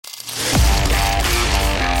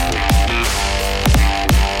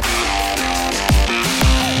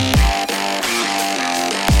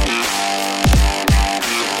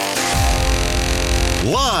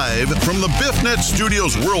TalkNet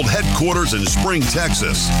Studios World Headquarters in Spring,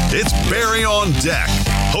 Texas, it's Barry on Deck,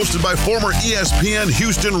 hosted by former ESPN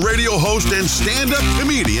Houston radio host and stand-up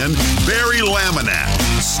comedian Barry Laminack,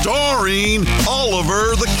 starring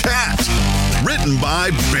Oliver the Cat. Written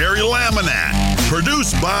by Barry Laminack,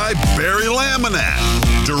 produced by Barry Laminack,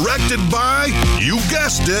 directed by, you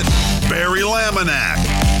guessed it, Barry Laminack.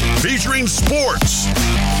 Featuring sports,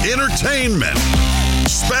 entertainment,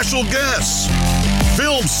 special guests,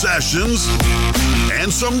 film sessions, and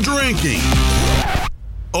some drinking.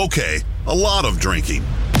 Okay, a lot of drinking.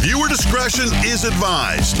 Viewer discretion is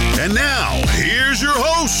advised. And now, here's your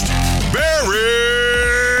host,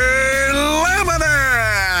 Barry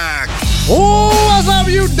Laminack. Oh, what's up,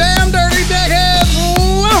 you damn dirty deckheads?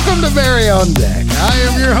 Welcome to Barry on Deck. I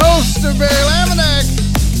am your host, Barry Laminack.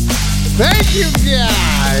 Thank you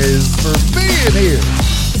guys for being here.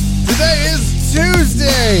 Today is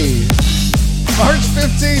Tuesday, March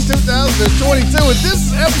 15, 2022, and this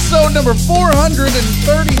is episode number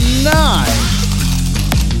 439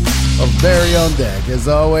 of Barry on Deck. As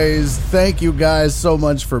always, thank you guys so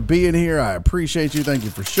much for being here. I appreciate you. Thank you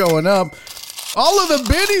for showing up. All of the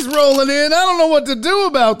biddies rolling in. I don't know what to do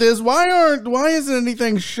about this. Why isn't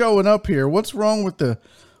anything showing up here? What's wrong with the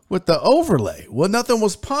overlay? Well, nothing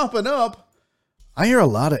was popping up. I hear a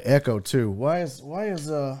lot of echo too. Why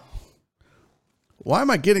am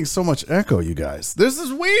I getting so much echo, you guys? This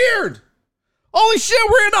is weird. Holy shit,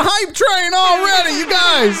 we're in a hype train already, you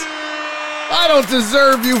guys. I don't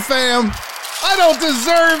deserve you, fam. I don't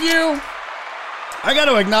deserve you. I got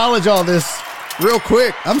to acknowledge all this real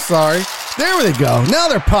quick. I'm sorry. There we go. Now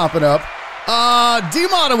they're popping up.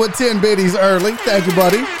 D-Moda with 10 biddies early. Thank you,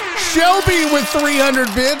 buddy. Shelby with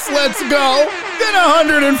 300 bits. Let's go. Then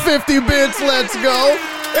 150 bits. Let's go.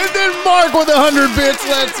 And then Mark with 100 bits.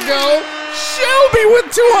 Let's go. Shelby with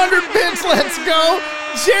 200 bits. Let's go.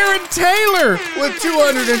 Jared Taylor with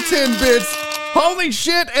 210 bits. Holy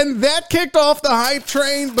shit. And that kicked off the hype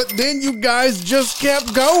train, but then you guys just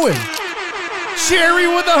kept going. Sherry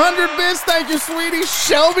with 100 bits, thank you, sweetie.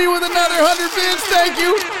 Shelby with another 100 bits, thank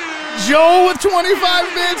you. Joel with 25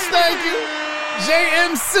 bits, thank you.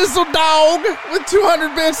 JM Sizzle Dog with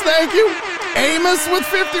 200 bits, thank you. Amos with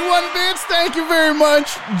 51 bits, thank you very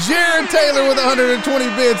much. Jared Taylor with 120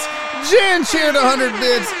 bits. Jen cheered 100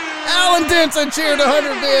 bits. Alan Denson cheered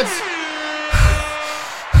 100 bits.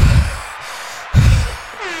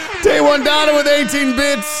 Day One Donna with 18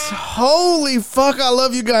 bits. Holy fuck, I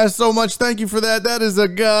love you guys so much. Thank you for that. That is a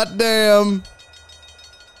goddamn...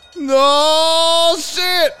 No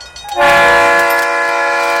shit.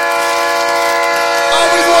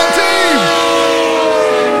 Always one team.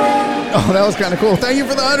 Oh, that was kind of cool. Thank you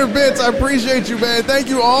for the 100 bits. I appreciate you, man. Thank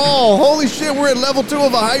you all. Holy shit, we're at level 2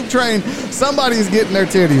 of a hype train. Somebody's getting their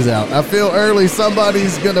titties out. I feel early.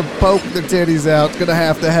 Somebody's going to poke their titties out. It's going to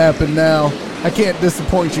have to happen now. I can't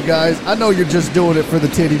disappoint you guys. I know you're just doing it for the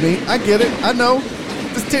titty meat. I get it. I know.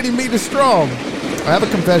 This titty meat is strong. I have a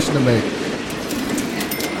confession to make.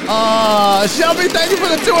 Shelby, thank you for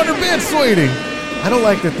the 200 bits, sweetie. I don't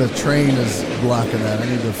like that the train is blocking that. I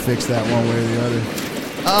need to fix that one way or the other.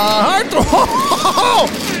 Heartthrob!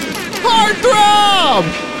 Heartthrob!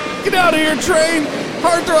 Get out of here, train.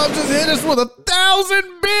 Heartthrob just hit us with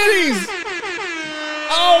 1,000 biddies.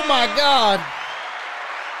 Oh, my God.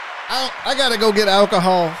 I gotta go get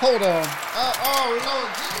alcohol. Hold on. Oh, no.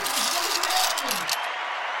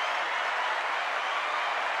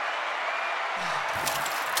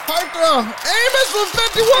 Heartthrob. Amos with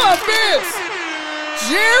 51 bits.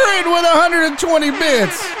 Jared with 120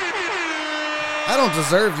 bits. I don't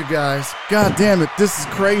deserve you guys. God damn it. This is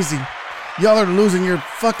crazy. Y'all are losing your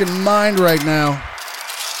fucking mind right now.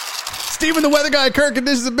 Steven the Weather Guy, Kirk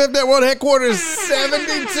Conditions at BIFNet World Headquarters,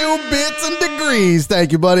 72 bits and degrees.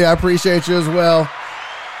 Thank you, buddy. I appreciate you as well.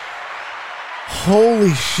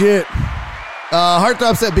 Holy shit.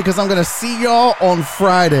 Heartthrob said, because I'm going to see y'all on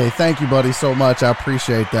Friday. Thank you, buddy, so much. I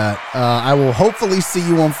appreciate that. I will hopefully see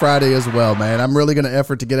you on Friday as well, man. I'm really going to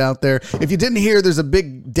effort to get out there. If you didn't hear, there's a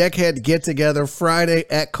big Deckhead get-together Friday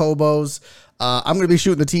at Kobo's. I'm going to be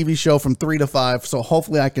shooting the TV show from 3 to 5, so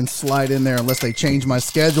hopefully I can slide in there unless they change my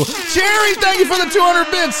schedule. Cherry, thank you for the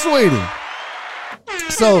 200 bits, sweetie.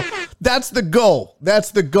 So that's the goal.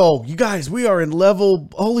 That's the goal. You guys, we are in level,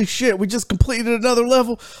 holy shit, we just completed another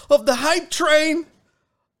level of the hype train.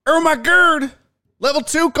 Oh my god. Level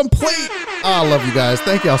 2 complete. I love you guys.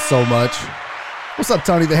 Thank y'all so much. What's up,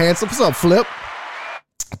 Tony the Handsome? What's up, Flip?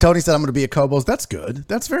 Tony said I'm going to be at Kobo's. That's good.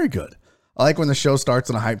 That's very good. I like when the show starts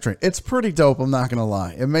on a hype train. It's pretty dope, I'm not going to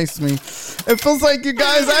lie. It feels like you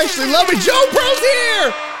guys actually love me. Joe Pro's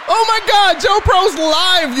here! Oh my God, Joe Pro's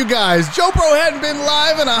live, you guys. Joe Pro hadn't been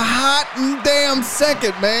live in a hot damn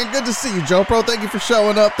second, man. Good to see you, Joe Pro. Thank you for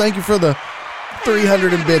showing up. Thank you for the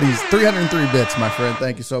 303 bits, my friend.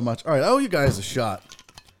 Thank you so much. All right, I owe you guys a shot.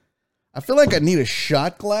 I feel like I need a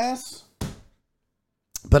shot glass,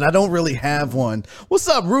 but I don't really have one. What's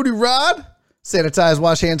up, Rudy Rod? Sanitize,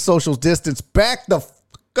 wash hands, social distance. Back the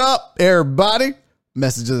fuck up, everybody.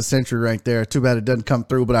 Message of the century right there. Too bad it doesn't come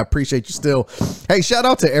through, but I appreciate you still. Hey, shout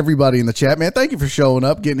out to everybody in the chat, man. Thank you for showing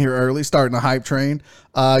up, getting here early, starting a hype train.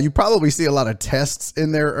 You probably see a lot of tests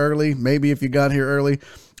in there early, maybe if you got here early.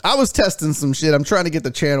 I was testing some shit. I'm trying to get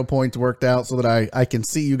the channel points worked out so that I can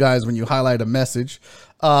see you guys when you highlight a message.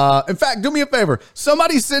 In fact, do me a favor.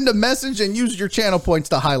 Somebody send a message and use your channel points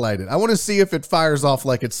to highlight it. I want to see if it fires off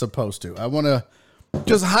like it's supposed to. I want to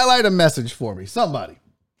just highlight a message for me. Somebody.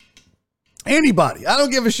 Anybody. I don't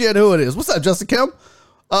give a shit who it is. What's up, Justin Kim?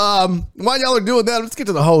 While y'all are doing that, let's get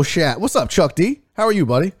to the whole chat. What's up, Chuck D? How are you,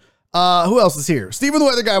 buddy? Who else is here? Steven the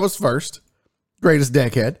Weather Guy was first. Greatest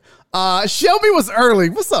deckhead. Shelby was early.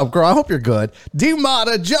 What's up, girl? I hope you're good.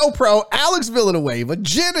 D-Mata, Joe Pro, Alex Villanueva,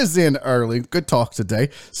 Jen is in early. Good talk today.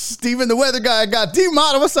 Steven the Weather Guy got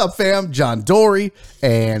D-Mata. What's up, fam? John Dory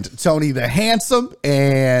and Tony the Handsome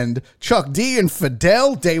and Chuck D and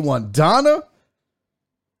Fidel, Day One Donna.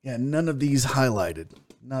 Yeah, none of these highlighted.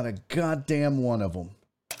 Not a goddamn one of them.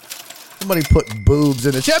 Somebody put boobs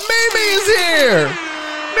in the chat. Mimi is here.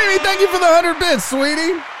 Mimi, thank you for the 100 bits,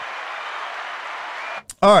 sweetie.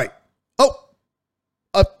 All right. Oh,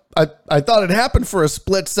 I thought it happened for a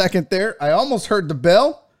split second there. I almost heard the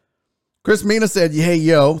bell. Chris Mina said, hey,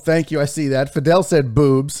 yo, thank you. I see that. Fidel said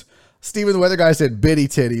boobs. Steven the Weather Guy said bitty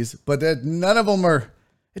titties, but none of them are,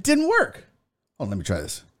 it didn't work. Oh, let me try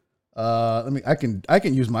this. I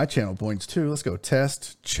can use my channel points too. Let's go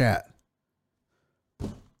test chat.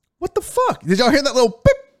 What the fuck? Did y'all hear that little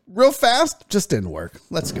beep real fast? Just didn't work.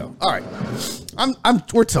 Let's go. All right.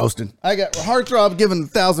 We're toasting. I got Heartthrob giving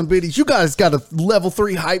 1,000 biddies. You guys got a level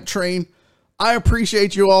 3 hype train. I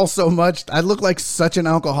appreciate you all so much. I look like such an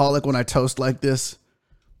alcoholic when I toast like this.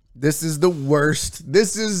 This is the worst.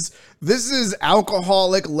 This is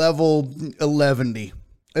alcoholic level 11.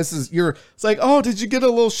 It's like, oh, did you get a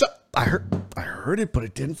little shot? I heard it, but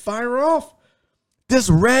it didn't fire off. This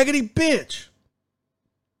raggedy bitch.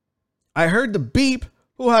 I heard the beep.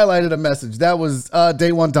 Who highlighted a message? That was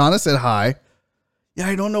Day One Donna said hi. Yeah,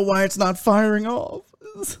 I don't know why it's not firing off.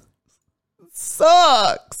 It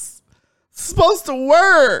sucks. It's supposed to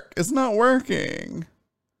work. It's not working.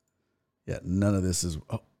 Yeah, none of this is.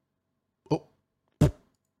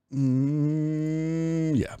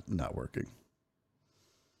 Yeah, not working.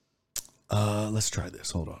 Let's try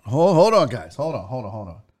this. Hold on. Hold on, guys. Hold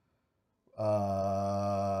on.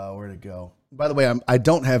 Where'd it go? By the way, I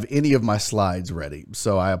don't have any of my slides ready,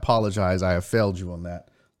 so I apologize. I have failed you on that.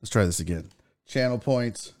 Let's try this again. Channel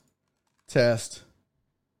points, test.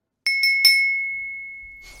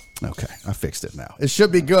 Okay, I fixed it now. It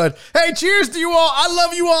should be good. Hey, cheers to you all. I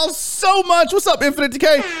love you all so much. What's up, Infinite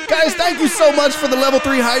Decay? Guys, thank you so much for the level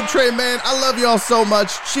 3 hype train, man. I love you all so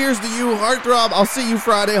much. Cheers to you, Heartthrob. I'll see you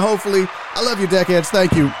Friday, hopefully. I love you, deckheads.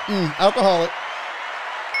 Thank you. Alcoholic.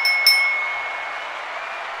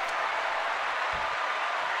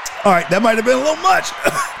 All right, that might have been a little much.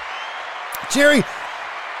 Jerry,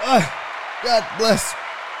 God bless.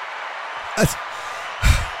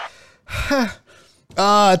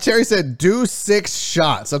 Terry said, do 6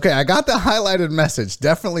 shots. Okay, I got the highlighted message.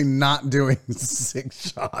 Definitely not doing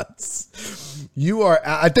 6 shots.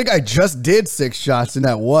 I think I just did 6 shots in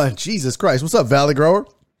that one. Jesus Christ. What's up, Valley Grower?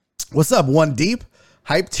 What's up, One Deep?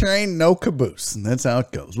 Hype train, no caboose. And that's how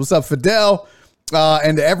it goes. What's up, Fidel?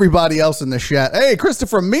 And to everybody else in the chat. Hey,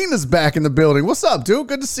 Christopher Mina's back in the building. What's up, dude?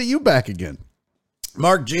 Good to see you back again.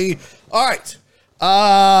 Mark G. All right.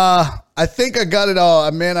 I think I got it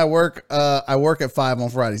all. Man, I work at 5 on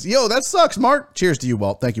Fridays. Yo, that sucks, Mark. Cheers to you,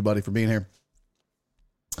 Walt. Thank you, buddy, for being here.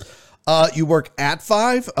 You work at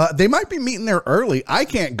 5? They might be meeting there early. I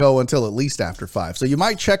can't go until at least after 5. So you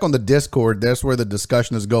might check on the Discord. That's where the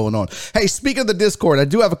discussion is going on. Hey, speaking of the Discord, I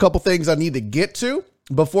do have a couple things I need to get to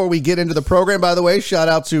before we get into the program. By the way, shout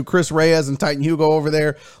out to Chris Reyes and Titan Hugo over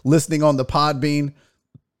there listening on the Podbean.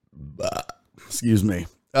 Excuse me.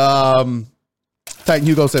 Titan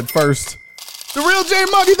Hugo said first. The real J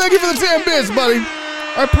Monkey, thank you for the 10 bits, buddy.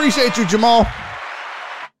 I appreciate you, Jamal.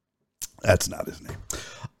 That's not his name.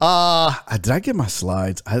 Did I get my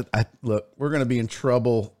slides? Look, we're going to be in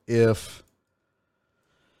trouble if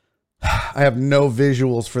I have no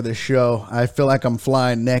visuals for this show. I feel like I'm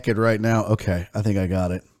flying naked right now. Okay, I think I got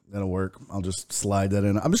it. That'll work. I'll just slide that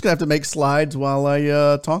in. I'm just going to have to make slides while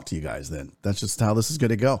I talk to you guys then. That's just how this is going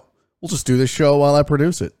to go. We'll just do this show while I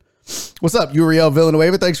produce it. What's up, Uriel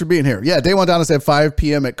Villanueva? Thanks for being here. Yeah, Day One Down is at 5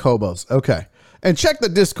 p.m. at Kobos. Okay. And check the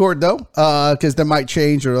Discord, though, because there might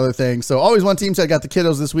change or other things. So always one team said, got the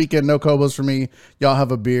kiddos this weekend. No Kobos for me. Y'all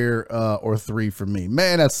have a beer or 3 for me.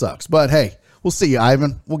 Man, that sucks. But, hey, we'll see you,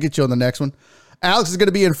 Ivan. We'll get you on the next one. Alex is going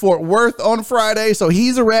to be in Fort Worth on Friday, so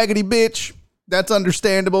he's a raggedy bitch. That's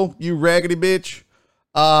understandable, you raggedy bitch.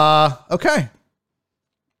 Okay.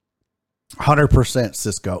 100%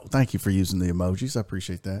 Cisco. Thank you for using the emojis. I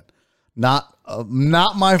appreciate that. Not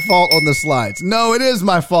my fault on the slides. No, it is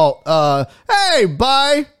my fault. Hey,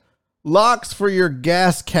 buy locks for your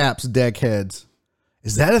gas caps, deckheads.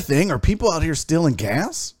 Is that a thing? Are people out here stealing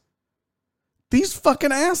gas? These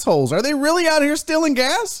fucking assholes. Are they really out here stealing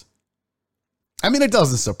gas? I mean, it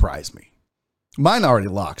doesn't surprise me. Mine already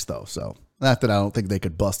locks, though, so not that I don't think they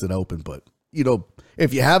could bust it open, but, you know,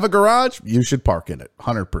 if you have a garage, you should park in it,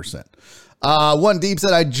 100%. One Deep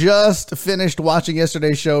said, I just finished watching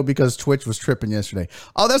yesterday's show because Twitch was tripping yesterday.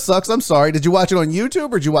 Oh, that sucks. I'm sorry. Did you watch it on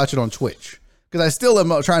YouTube or did you watch it on Twitch? Because I still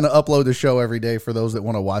am trying to upload the show every day for those that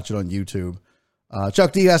want to watch it on YouTube.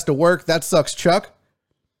 Chuck D has to work. That sucks, Chuck.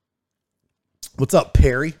 What's up,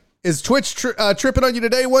 Perry? Is Twitch tripping on you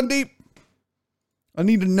today, One Deep? I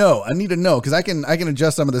need to know because I can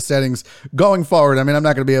adjust some of the settings going forward. I mean, I'm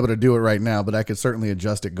not going to be able to do it right now, but I could certainly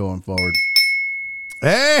adjust it going forward.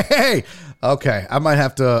 Hey, okay. I might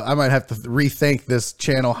have to rethink this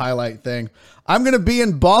channel highlight thing. I'm going to be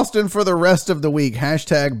in Boston for the rest of the week.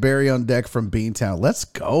 Hashtag Barry on deck from Beantown. Let's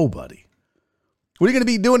go, buddy. What are you going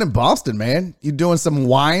to be doing in Boston, man? You doing some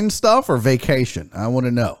wine stuff or vacation? I want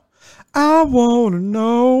to know. I want to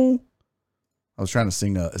know. I was trying to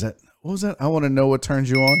sing. What was that? I want to know what turns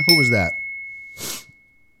you on. Who was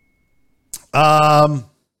that?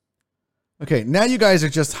 Okay, now you guys are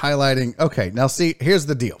just highlighting. Okay, now see, here's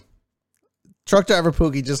the deal. Truck driver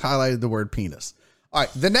Pookie just highlighted the word penis. All right,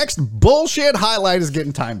 the next bullshit highlight is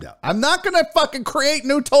getting timed out. I'm not going to fucking create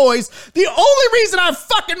new toys. The only reason I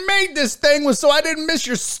fucking made this thing was so I didn't miss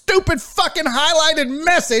your stupid fucking highlighted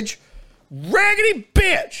message. Raggedy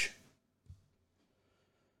bitch.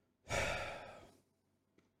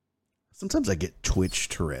 Sometimes I get Twitch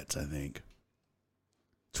Tourette's, I think.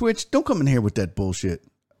 Twitch, don't come in here with that bullshit.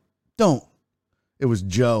 Don't. It was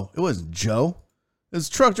Joe. It wasn't Joe. It was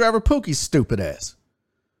truck driver Pookie's stupid ass.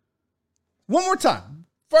 One more time.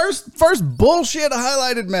 First bullshit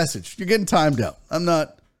highlighted message. You're getting timed out. No,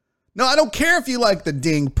 I don't care if you like the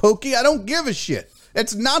ding, Pookie. I don't give a shit.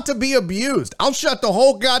 It's not to be abused. I'll shut the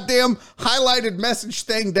whole goddamn highlighted message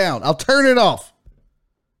thing down. I'll turn it off.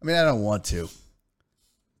 I mean, I don't want to,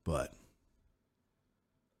 but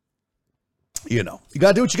you know, you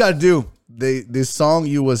gotta do what you gotta do. The song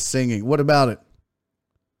you was singing. What about it?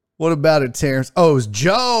 What about it, Terrence? Oh, it was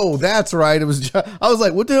Joe. That's right. It was Joe. I was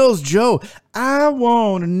like, what the hell is Joe? I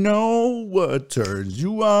want to know what turns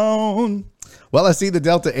you on. Well, I see the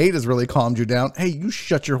Delta 8 has really calmed you down. Hey, you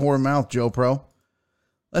shut your whore mouth, Joe Pro.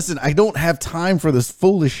 Listen, I don't have time for this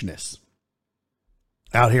foolishness.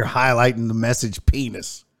 Out here highlighting the message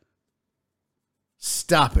penis.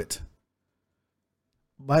 Stop it.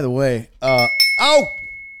 By the way, oh!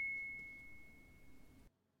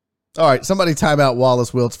 All right, somebody time out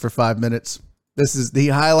Wallace Wilts for 5 minutes. This is the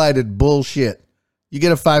highlighted bullshit. You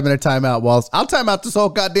get a 5-minute timeout, Wallace. I'll time out this whole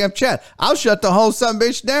goddamn chat. I'll shut the whole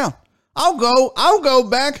sumbitch down. I'll go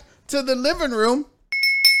back to the living room.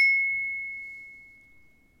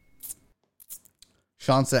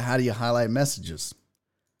 Sean said, how do you highlight messages?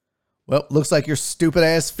 Well, looks like your stupid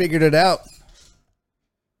ass figured it out.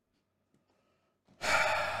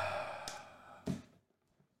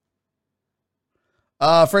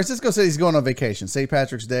 Francisco said he's going on vacation, St.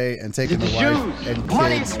 Patrick's Day, and taking the wife and kids.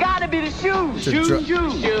 Money's gotta be the shoes. Shoes.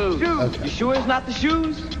 Okay. You sure it's not the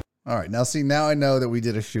shoes? All right. Now I know that we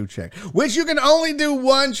did a shoe check, which you can only do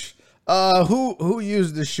once. Who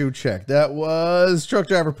used the shoe check? That was truck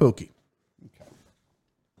driver Pookie. Okay.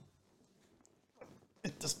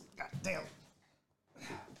 It just, goddamn.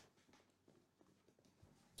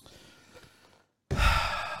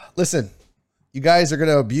 Listen. You guys are going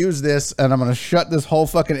to abuse this, and I'm going to shut this whole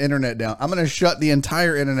fucking internet down. I'm going to shut the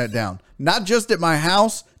entire internet down. Not just at my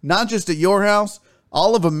house, not just at your house,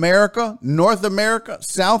 all of America, North America,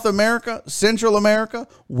 South America, Central America,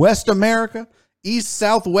 West America, East,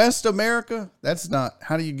 Southwest America. That's not,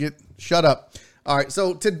 how do you get, shut up. All right,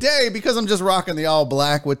 so today, because I'm just rocking the all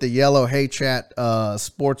black with the yellow Hey Chat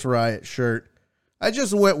Sports Riot shirt, I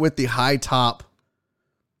just went with the high top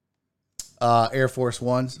Air Force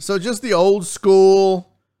Ones. So just the old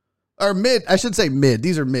school Or mid. I should say mid.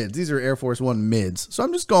 These are mids. These are Air Force One mids. So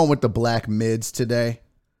I'm just going with the black mids today.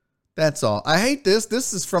 That's all. I hate this.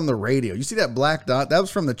 This is from the radio. You see that black dot? That was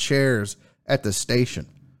from the chairs at the station.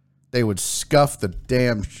 They would scuff the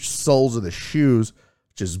damn soles of the shoes,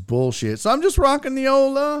 which is bullshit. So I'm just rocking the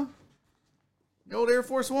old Air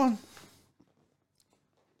Force One.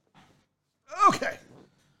 Okay.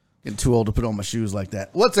 Getting too old to put on my shoes like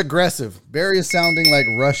that. What's aggressive? Barry is sounding like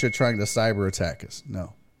Russia trying to cyber attack us.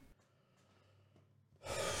 No.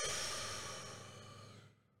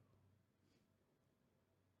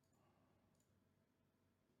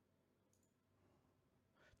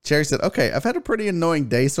 Cherry said, okay, I've had a pretty annoying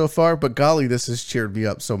day so far, but golly, this has cheered me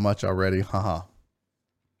up so much already. Haha.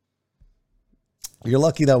 You're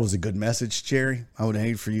lucky that was a good message, Cherry. I would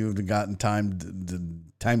hate for you to have gotten timed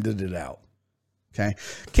it out. Okay.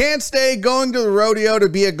 Can't stay going to the rodeo to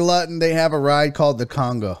be a glutton. They have a ride called the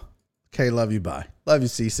Congo. Okay. Love you. Bye. Love you,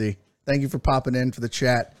 CC. Thank you for popping in for the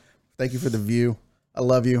chat. Thank you for the view. I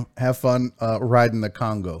love you. Have fun riding the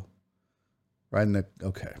Congo.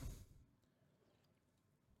 Okay.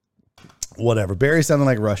 Whatever. Barry sounding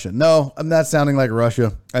like Russia. No, I'm not sounding like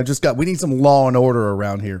Russia. We need some law and order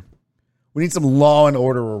around here. We need some law and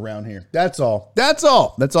order around here. That's all. That's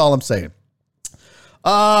all I'm saying.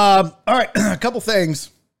 All right. A couple things.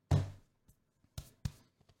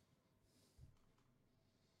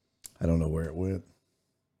 I don't know where it went.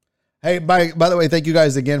 Hey, by the way, thank you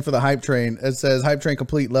guys again for the hype train. It says hype train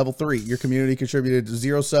complete level 3. Your community contributed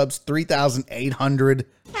 0 subs,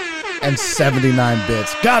 3,879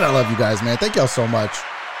 bits. God, I love you guys, man. Thank y'all so much.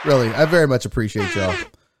 Really, I very much appreciate y'all.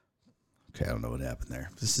 Okay, I don't know what happened there.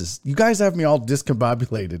 You guys have me all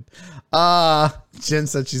discombobulated. Jen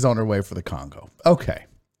said she's on her way for the Congo. Okay,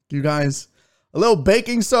 you guys, a little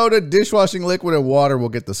baking soda, dishwashing liquid, and water will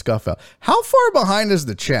get the scuff out. How far behind is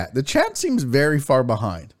the chat? The chat seems very far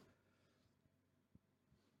behind.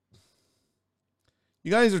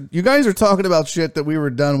 You guys are talking about shit that we were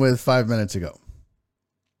done with 5 minutes ago.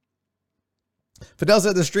 Fidel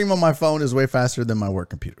said the stream on my phone is way faster than my work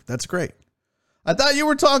computer. That's great. I thought you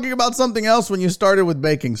were talking about something else when you started with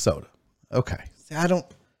baking soda. Okay. I don't.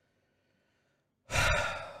 All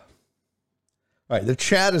right. The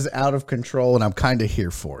chat is out of control and I'm kind of here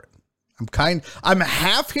for it. I'm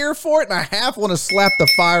half here for it and I half want to slap the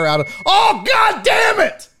fire out of. Oh, God damn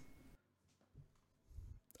it.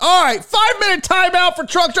 All right. 5-minute timeout for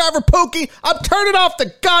truck driver Pookie. I'm turning off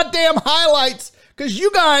the goddamn highlights because you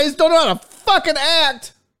guys don't know how to fucking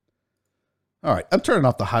act. All right, I'm turning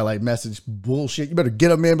off the highlight message bullshit. You better get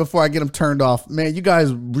them in before I get them turned off. Man, you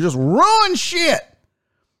guys just ruin shit.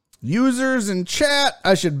 Users in chat,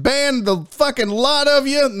 I should ban the fucking lot of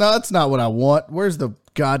you. No, that's not what I want. Where's the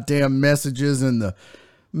goddamn messages and the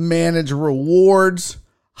manage rewards?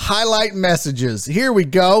 Highlight messages. Here we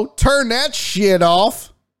go. Turn that shit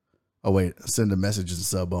off. Oh, wait. Send a message and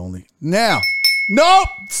sub only. Now. Nope.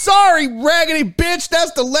 Sorry, raggedy bitch.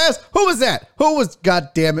 That's the last. Who was that? God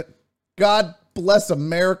damn it. God bless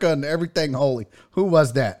America and everything holy. Who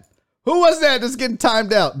was that? That's getting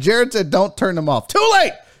timed out? Jared said, don't turn them off. Too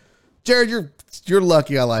late. Jared, you're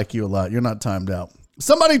lucky I like you a lot. You're not timed out.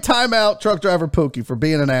 Somebody time out truck driver Pookie for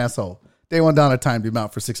being an asshole. Day one Donna timed him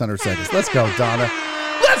out for 600 seconds. Let's go, Donna.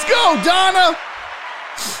 Let's go, Donna.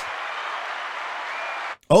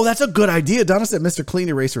 Oh, that's a good idea. Donna said Mr. Clean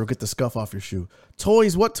Eraser will get the scuff off your shoe.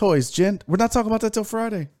 Toys? What toys, Jen? We're not talking about that till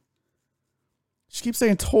Friday. She keeps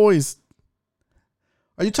saying toys.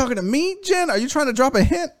 Are you talking to me, Jen? Are you trying to drop a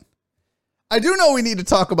hint? I do know we need to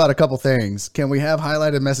talk about a couple things. Can we have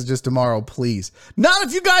highlighted messages tomorrow, please? Not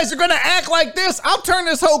if you guys are going to act like this. I'll turn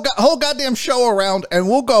this whole goddamn show around and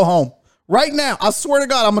we'll go home. Right now, I swear to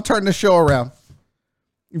God, I'm going to turn this show around.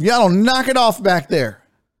 If y'all don't knock it off back there.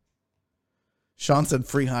 Sean said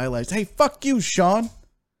free highlights. Hey, fuck you, Sean.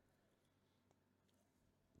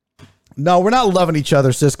 No, we're not loving each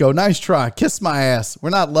other, Cisco. Nice try. Kiss my ass. We're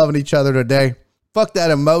not loving each other today. Fuck that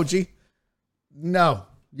emoji. No.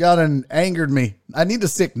 Y'all done angered me. I need to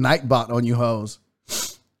sick Nightbot on you hoes.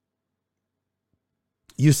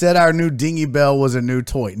 You said our new dinghy bell was a new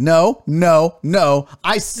toy. No.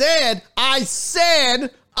 I said. Cherry,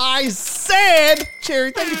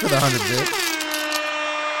 thank you for the 100 bits.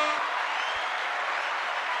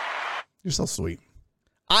 You're so sweet.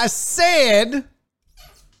 I said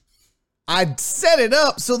I'd set it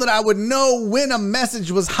up so that I would know when a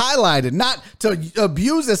message was highlighted, not to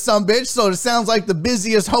abuse this sumbitch so it sounds like the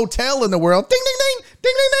busiest hotel in the world. Ding, ding, ding,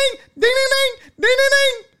 ding, ding, ding, ding, ding, ding, ding,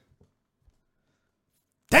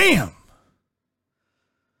 ding, ding. Damn.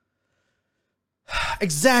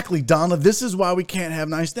 Exactly, Donna. This is why we can't have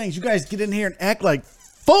nice things. You guys get in here and act like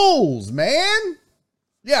fools, man.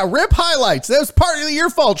 Yeah, rip highlights. That was partly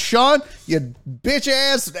your fault, Sean. You bitch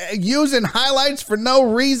ass using highlights for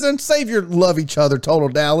no reason. Save your love each other, Total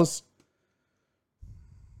Dallas.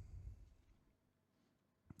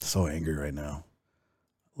 So angry right now.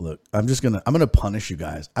 Look, I'm gonna punish you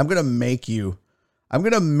guys. I'm gonna make you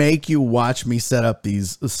watch me set up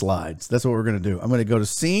these slides. That's what we're gonna do. I'm gonna go to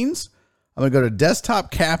scenes. I'm gonna go to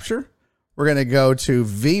desktop capture. We're gonna go to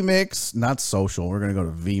vMix, not social. We're gonna go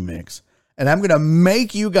to vMix. And I'm going to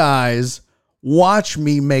make you guys watch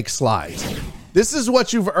me make slides. This is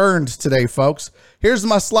what you've earned today, folks. Here's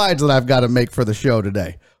my slides that I've got to make for the show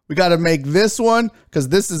today. We got to make this one because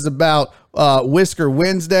this is about Whisker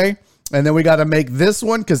Wednesday. And then we got to make this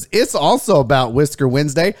one because it's also about Whisker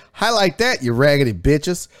Wednesday. Highlight that, you raggedy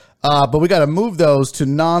bitches. But we got to move those to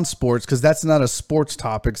non-sports because that's not a sports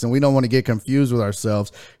topics and we don't want to get confused with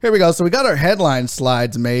ourselves. Here we go. So we got our headline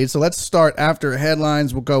slides made. So let's start after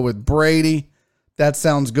headlines. We'll go with Brady. That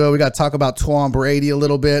sounds good. We got to talk about Tom Brady a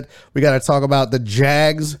little bit. We got to talk about the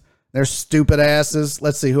Jags. They're stupid asses.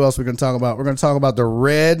 Let's see who else we're going to talk about. We're going to talk about the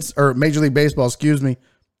Reds or Major League Baseball. Excuse me.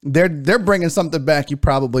 They're bringing something back you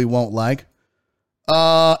probably won't like.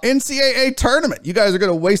 NCAA tournament. You guys are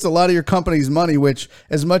going to waste a lot of your company's money, which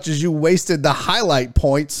as much as you wasted the highlight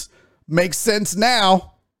points makes sense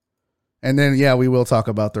now. And then, yeah, we will talk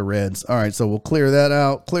about the Reds. All right. So we'll clear that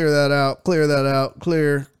out, clear that out, clear that out,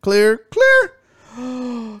 clear.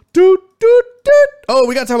 Dude. Oh,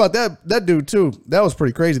 we got to talk about that dude too. That was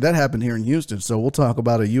pretty crazy. That happened here in Houston. So we'll talk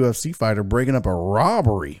about a UFC fighter breaking up a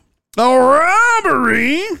robbery. A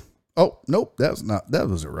robbery? Oh, nope. That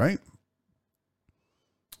was it, right?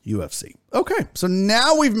 UFC. Okay, so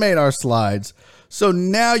now we've made our slides. So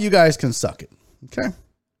now you guys can suck it. Okay,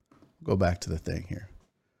 go back to the thing here.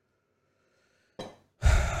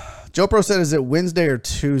 Joe Pro said, is it Wednesday or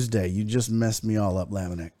Tuesday? You just messed me all up,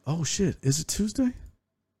 Laminac. Oh, shit. Is it Tuesday?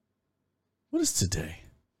 What is today?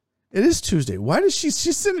 It is Tuesday. Why did she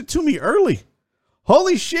send it to me early?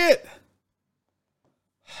 Holy shit.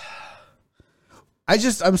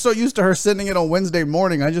 I'm so used to her sending it on Wednesday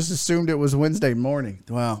morning. I just assumed it was Wednesday morning.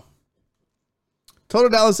 Wow. Total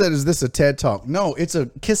Dallas said, is this a TED Talk? No, it's a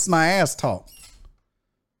kiss my ass talk.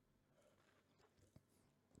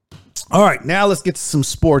 All right, now let's get to some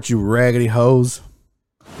sports, you raggedy hoes.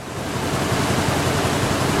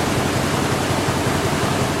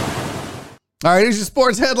 All right, here's your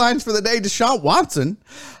sports headlines for the day. Deshaun Watson.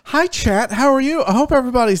 Hi, chat. How are you? I hope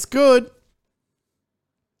everybody's good.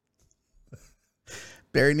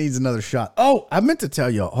 Barry needs another shot. Oh, I meant to tell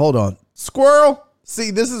y'all. Hold on. Squirrel.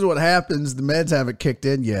 See, this is what happens. The meds haven't kicked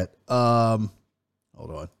in yet. Hold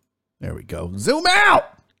on. There we go. Zoom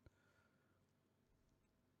out.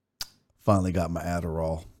 Finally got my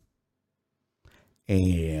Adderall.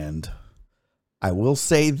 And I will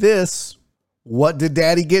say this. What did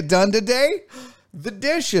Daddy get done today? The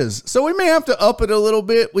dishes. So we may have to up it a little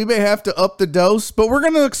bit. We may have to up the dose, but we're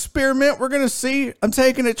going to experiment. We're going to see. I'm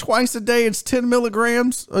taking it twice a day. It's 10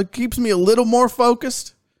 milligrams. It keeps me a little more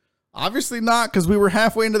focused. Obviously not because we were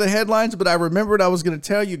halfway into the headlines, but I remembered I was going to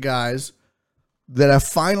tell you guys that I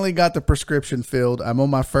finally got the prescription filled. I'm on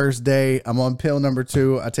my first day. I'm on pill number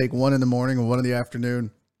 2. I take one in the morning and one in the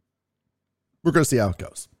afternoon. We're going to see how it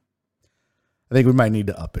goes. I think we might need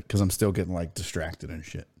to up it because I'm still getting like distracted and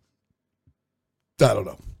shit. I don't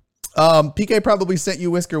know. PK probably sent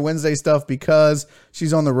you Whisker Wednesday stuff because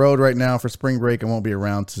she's on the road right now for spring break and won't be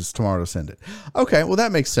around tomorrow to send it. Okay, well,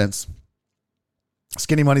 that makes sense.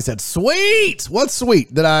 Skinny Money said, sweet. What's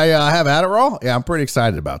sweet? Did I have Adderall? Yeah, I'm pretty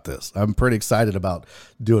excited about this. I'm pretty excited about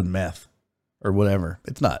doing meth or whatever.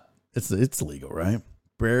 It's not. It's illegal, right?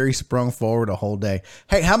 Barry sprung forward a whole day.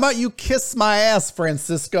 Hey, how about you kiss my ass,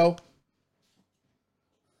 Francisco?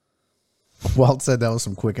 Walt said that was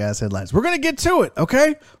some quick ass headlines. We're going to get to it.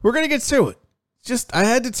 Okay. We're going to get to it. Just, I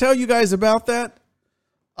had to tell you guys about that.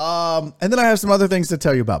 And then I have some other things to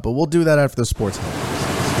tell you about, but we'll do that after the sports headlines.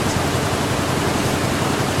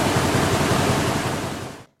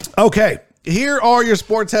 Okay. Here are your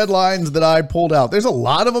sports headlines that I pulled out. There's a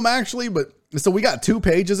lot of them actually, but so we got 2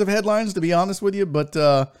 pages of headlines to be honest with you, but,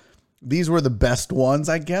 these were the best ones,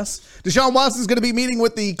 I guess. Deshaun Watson is going to be meeting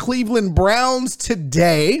with the Cleveland Browns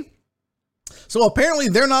today. So apparently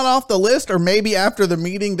they're not off the list, or maybe after the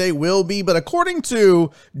meeting they will be. But according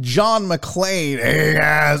to John McClain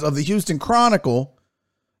of the Houston Chronicle,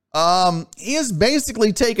 he has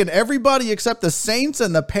basically taken everybody except the Saints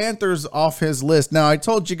and the Panthers off his list. Now, I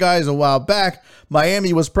told you guys a while back,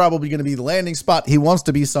 Miami was probably going to be the landing spot. He wants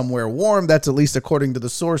to be somewhere warm. That's at least according to the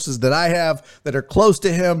sources that I have that are close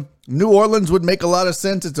to him. New Orleans would make a lot of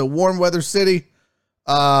sense. It's a warm weather city.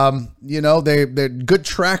 They're good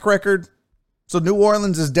track record. So New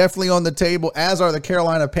Orleans is definitely on the table, as are the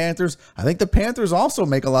Carolina Panthers. I think the Panthers also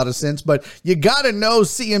make a lot of sense, but you got to know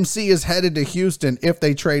CMC is headed to Houston if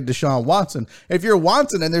they trade Deshaun Watson. If you're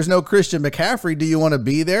Watson and there's no Christian McCaffrey, do you want to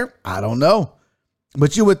be there? I don't know.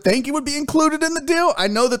 But you would think he would be included in the deal. I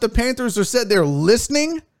know that the Panthers are said they're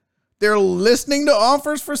listening. They're listening to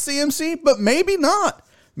offers for CMC, but maybe not.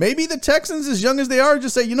 Maybe the Texans, as young as they are,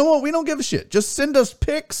 just say, you know what? We don't give a shit. Just send us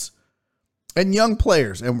picks and young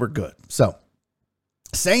players, and we're good. So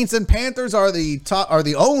Saints and Panthers are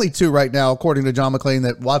the only two right now, according to John McClain,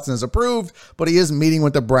 that Watson has approved, but he is meeting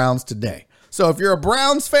with the Browns today. So if you're a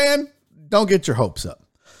Browns fan, don't get your hopes up.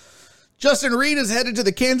 Justin Reed is headed to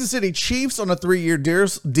the Kansas City Chiefs on a 3-year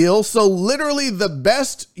deal. So literally the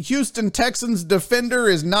best Houston Texans defender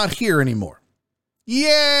is not here anymore.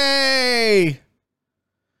 Yay!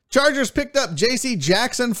 Chargers picked up J.C.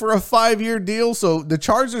 Jackson for a 5-year deal. So the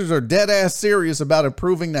Chargers are dead ass serious about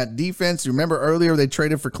improving that defense. You remember earlier they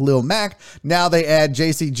traded for Khalil Mack. Now they add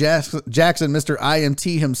J.C. Jackson, Mr. INT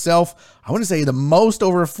himself. I want to say the most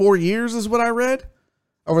over 4 years is what I read.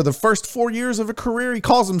 Over the first 4 years of a career, he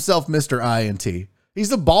calls himself Mr. INT.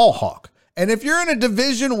 He's a ball hawk. And if you're in a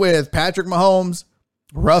division with Patrick Mahomes,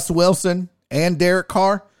 Russ Wilson, and Derek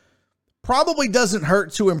Carr, probably doesn't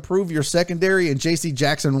hurt to improve your secondary, and J.C.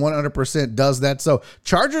 Jackson 100% does that. So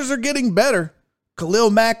Chargers are getting better.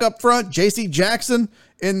 Khalil Mack up front, J.C. Jackson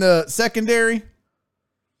in the secondary.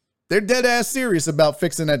 They're dead ass serious about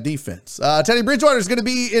fixing that defense. Teddy Bridgewater is going to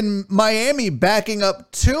be in Miami backing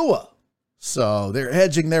up Tua. So they're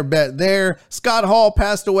hedging their bet there. Scott Hall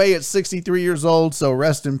passed away at 63 years old. So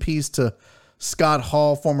rest in peace to Scott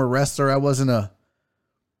Hall, former wrestler. I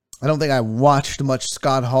don't think I watched much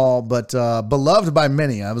Scott Hall, but beloved by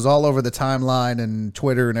many. I was all over the timeline and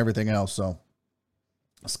Twitter and everything else. So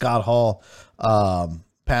Scott Hall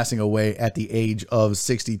passing away at the age of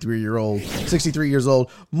 63 years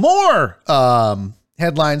old. More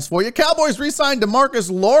headlines for you. Cowboys re-signed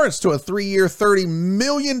DeMarcus Lawrence to a 3-year, $30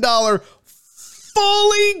 million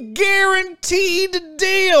fully guaranteed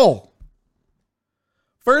deal.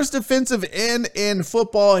 First defensive end in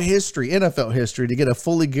football history, NFL history, to get a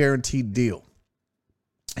fully guaranteed deal.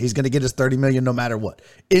 He's going to get his $30 million no matter what.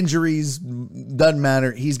 Injuries, doesn't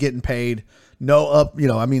matter. He's getting paid.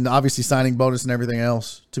 Obviously signing bonus and everything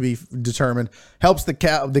else to be determined. Helps the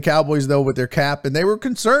Cowboys, though, with their cap. And they were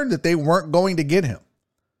concerned that they weren't going to get him.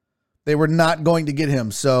 They were not going to get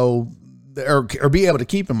him. So, or be able to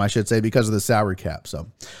keep him, I should say, because of the salary cap. So,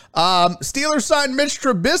 Steelers signed Mitch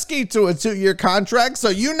Trubisky to a 2-year contract.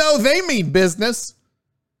 So, they mean business.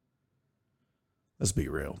 Let's be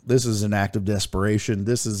real. This is an act of desperation.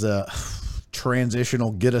 This is a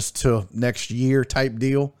transitional, get us to next year type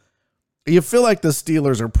deal. You feel like the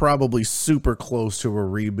Steelers are probably super close to a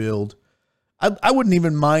rebuild. I wouldn't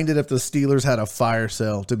even mind it if the Steelers had a fire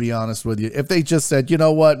sale, to be honest with you. If they just said, you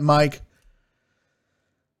know what, Mike,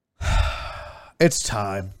 it's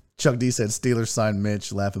time. Chuck D said Steelers signed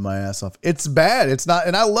Mitch, laughing my ass off. It's bad. It's not.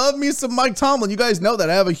 And I love me some Mike Tomlin. You guys know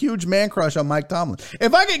that. I have a huge man crush on Mike Tomlin.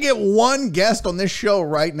 If I could get one guest on this show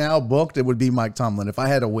right now booked, it would be Mike Tomlin. If I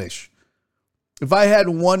had a wish. If I had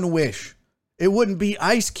one wish, it wouldn't be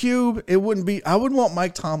Ice Cube. I wouldn't want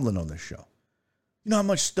Mike Tomlin on this show. You know how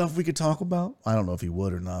much stuff we could talk about? I don't know if he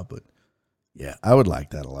would or not, but yeah, I would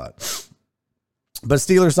like that a lot. But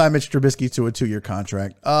Steelers signed Mitch Trubisky to a 2-year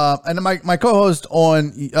contract. And my co-host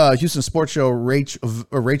on Houston Sports Show, Rachel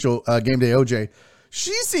Game Day OJ,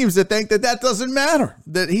 she seems to think that doesn't matter,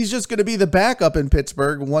 that he's just going to be the backup in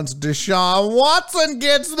Pittsburgh once Deshaun Watson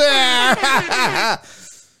gets there. I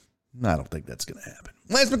don't think that's going to happen.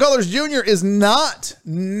 Lance McCullers Jr. is not,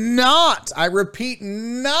 I repeat,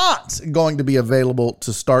 not going to be available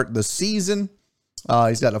to start the season.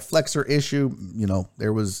 He's got a flexor issue.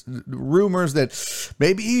 There was rumors that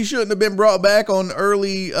maybe he shouldn't have been brought back on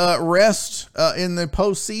early rest in the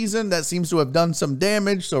postseason. That seems to have done some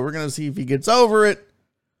damage, so we're going to see if he gets over it.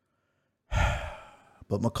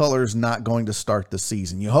 But McCullers not going to start the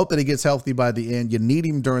season. You hope that he gets healthy by the end. You need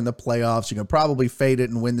him during the playoffs. You can probably fade it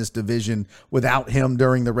and win this division without him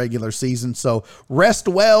during the regular season. So rest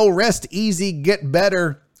well, rest easy, get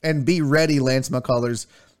better, and be ready, Lance McCullers.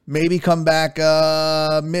 Maybe come back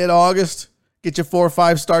mid-August, get your 4 or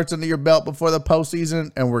 5 starts under your belt before the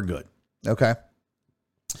postseason, and we're good. Okay?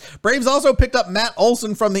 Braves also picked up Matt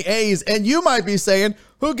Olson from the A's, and you might be saying,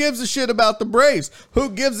 who gives a shit about the Braves? Who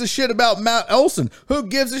gives a shit about Matt Olson? Who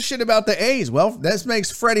gives a shit about the A's? Well, this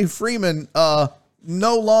makes Freddie Freeman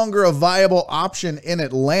no longer a viable option in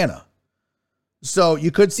Atlanta. So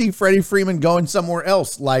you could see Freddie Freeman going somewhere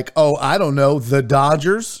else, like, the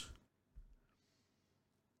Dodgers.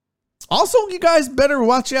 Also, you guys better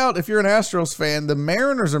watch out if you're an Astros fan. The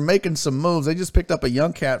Mariners are making some moves. They just picked up a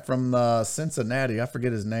young cat from Cincinnati. I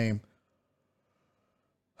forget his name.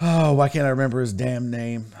 Oh, why can't I remember his damn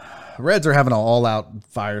name? Reds are having an all-out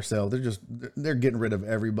fire sale. They're getting rid of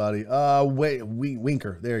everybody.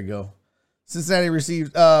 Winker. There you go. Cincinnati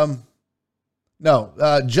received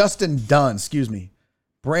Justin Dunn, excuse me.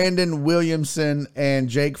 Brandon Williamson and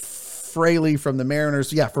Jake Fraley from the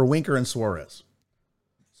Mariners. Yeah, for Winker and Suarez.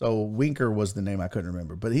 So Winker was the name I couldn't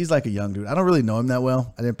remember, but he's like a young dude. I don't really know him that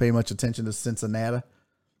well. I didn't pay much attention to Cincinnati,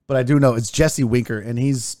 but I do know it's Jesse Winker, and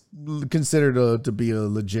he's considered to be a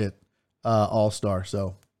legit all-star.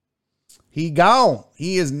 So he gone.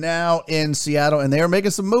 He is now in Seattle, and they are making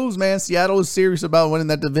some moves, man. Seattle is serious about winning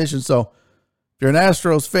that division. So if you're an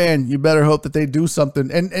Astros fan, you better hope that they do something.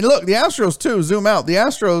 And look, the Astros too, zoom out. The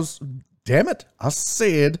Astros, damn it, I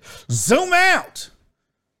said zoom out.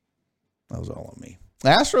 That was all on me. The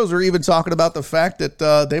Astros are even talking about the fact that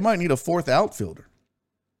they might need a fourth outfielder.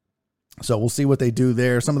 So we'll see what they do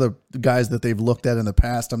there. Some of the guys that they've looked at in the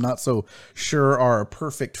past, I'm not so sure are a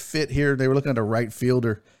perfect fit here. They were looking at a right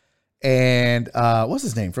fielder. And what's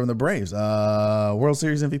his name from the Braves? World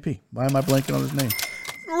Series MVP. Why am I blanking on his name?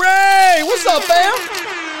 Ray, what's up, fam?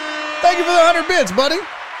 Thank you for the 100 bits, buddy.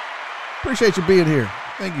 Appreciate you being here.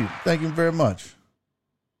 Thank you. Thank you very much.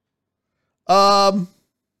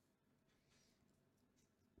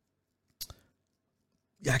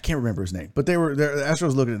 Yeah, I can't remember his name, but the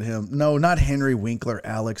Astros looking at him. No, not Henry Winkler,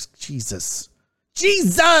 Alex. Jesus.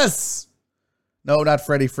 No, not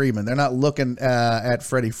Freddie Freeman. They're not looking at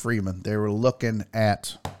Freddie Freeman. They were looking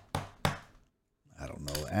at, I don't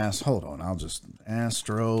know. Hold on.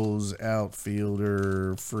 Astros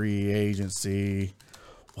outfielder free agency.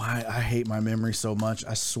 Why? I hate my memory so much.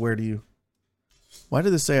 I swear to you. Why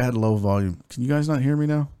did this say I had low volume? Can you guys not hear me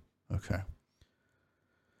now? Okay.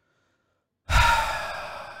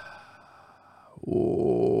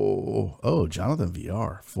 Oh, Jonathan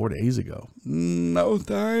VR 4 days ago. No,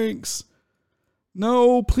 thanks.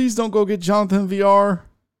 No, please don't go get Jonathan VR.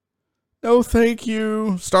 No, thank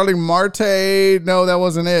you. Starling Marte. No, that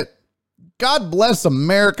wasn't it. God bless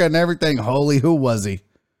America and everything holy. Who was he?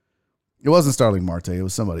 It wasn't Starling Marte. It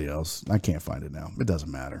was somebody else. I can't find it now. It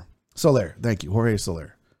doesn't matter. Soler. Thank you. Jorge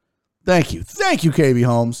Soler. Thank you. Thank you, KB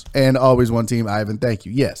Holmes. And always one team, Ivan. Thank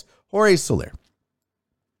you. Yes, Jorge Soler.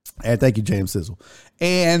 And thank you, James Sizzle.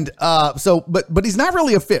 And but he's not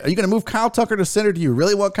really a fit. Are you going to move Kyle Tucker to center? Do you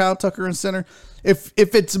really want Kyle Tucker in center? If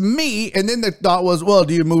it's me, and then the thought was, well,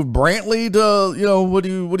 do you move Brantley to, what are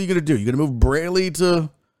you going to do? You're going to move Brantley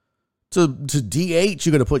to DH.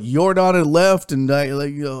 You're going to put Yordan at left, and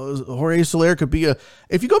Jorge Soler could be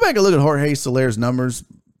if you go back and look at Jorge Soler's numbers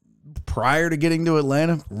prior to getting to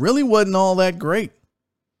Atlanta, really wasn't all that great.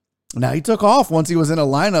 Now, he took off once he was in a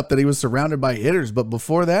lineup that he was surrounded by hitters, but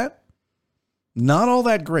before that, not all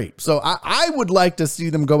that great. So I would like to see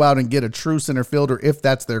them go out and get a true center fielder if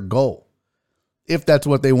that's their goal, if that's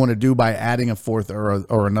what they want to do by adding a fourth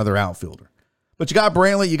or another outfielder. But you got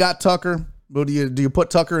Brantley, you got Tucker. Well, do you put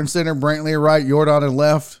Tucker in center, Brantley at right, Yordan in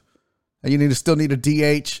left, and you still need a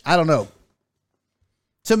DH? I don't know.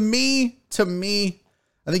 To me,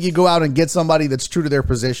 I think you go out and get somebody that's true to their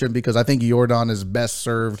position because I think Yordan is best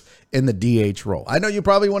served in the DH role. I know you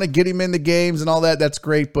probably want to get him in the games and all that. That's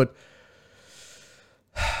great, but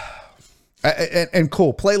and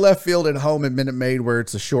cool. Play left field at home at Minute Maid where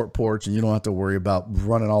it's a short porch and you don't have to worry about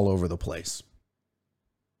running all over the place.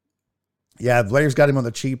 Yeah, Blair's got him on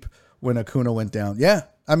the cheap when Acuna went down. Yeah,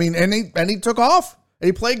 I mean, and he took off and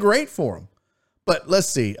he played great for him. But let's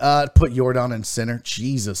see. Put Yordan in center.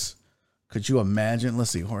 Jesus. Could you imagine?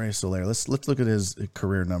 Let's see, Jorge Soler. Let's look at his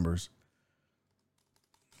career numbers.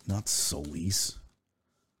 Not Solis.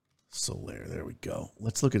 Soler. There we go.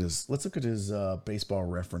 Let's look at his baseball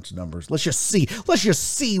reference numbers. Let's just see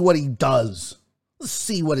what he does. Let's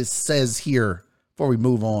see what it says here before we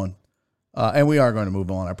move on. And we are going to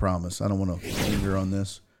move on, I promise. I don't want to linger on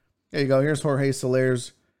this. There you go. Here's Jorge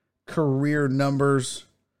Soler's career numbers.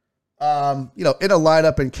 In a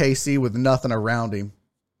lineup in KC with nothing around him.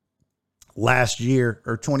 Last year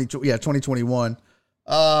or 2021,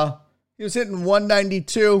 he was hitting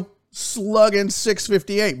 192, slugging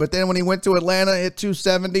 658. But then when he went to Atlanta, hit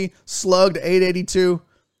 270, slugged 882,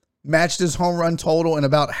 matched his home run total in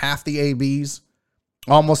about half the ABs,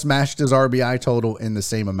 almost matched his RBI total in the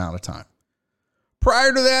same amount of time.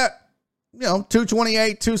 Prior to that,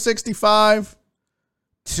 228, 265,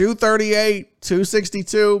 238,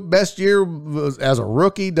 262. Best year was as a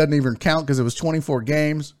rookie, doesn't even count because it was 24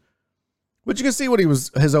 games. But you can see what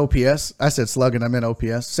his OPS. I said slugging, I meant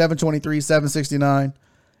OPS. 723, 769,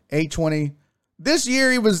 820. This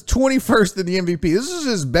year, he was 21st in the MVP. This is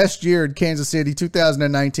his best year in Kansas City,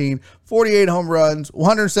 2019. 48 home runs,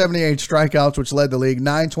 178 strikeouts, which led the league,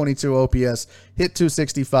 922 OPS, hit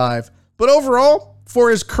 265. But overall, for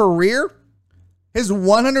his career, his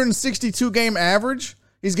 162 game average,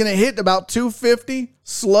 he's going to hit about 250,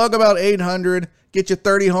 slug about 800, get you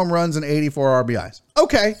 30 home runs and 84 RBIs.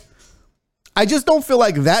 Okay. I just don't feel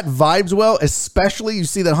like that vibes well, especially you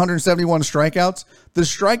see that 171 strikeouts. The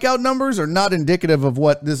strikeout numbers are not indicative of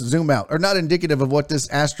what this not indicative of what this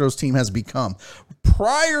Astros team has become.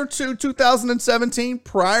 Prior to 2017,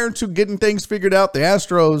 prior to getting things figured out, the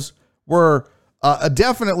Astros were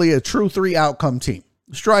definitely a true 3 outcome team.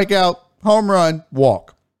 Strikeout, home run,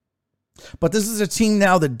 walk. But this is a team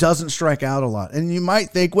now that doesn't strike out a lot. And you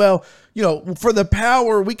might think, well, you know, for the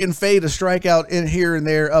power, we can fade a strikeout in here and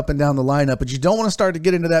there, up and down the lineup. But you don't want to start to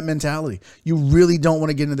get into that mentality. You really don't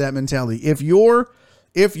want to get into that mentality. If your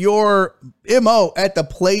MO at the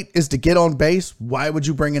plate is to get on base, why would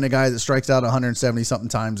you bring in a guy that strikes out 170 something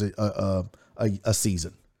times a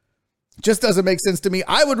season? Just doesn't make sense to me.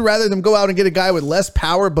 I would rather them go out and get a guy with less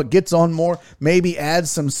power but gets on more, maybe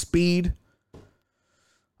adds some speed.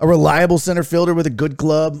 A reliable center fielder with a good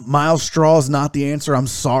glove. Miles Straw is not the answer. I'm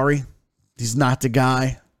sorry. He's not the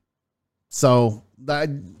guy. So,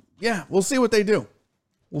 yeah, we'll see what they do.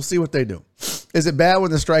 We'll see what they do. Is it bad when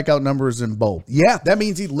the strikeout number is in bold? Yeah, that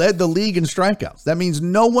means he led the league in strikeouts. That means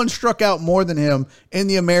no one struck out more than him in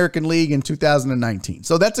the American League in 2019.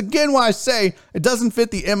 So that's again why I say it doesn't fit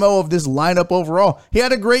the MO of this lineup overall. He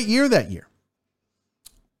had a great year that year.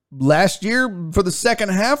 Last year, for the second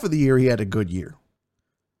half of the year, he had a good year.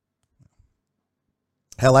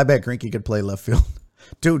 Hell, I bet Greinke could play left field.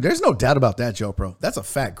 Dude, there's no doubt about that, Joe Pro. That's a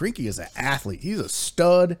fact. Greinke is an athlete. He's a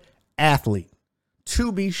stud athlete,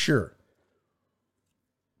 to be sure.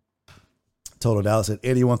 Total Dallas said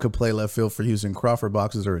anyone could play left field for using Crawford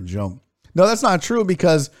boxes or a jump. No, that's not true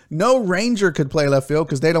because no Ranger could play left field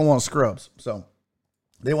because they don't want scrubs. So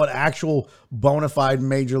they want actual bona fide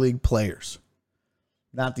major league players,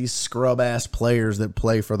 not these scrub-ass players that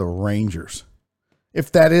play for the Rangers.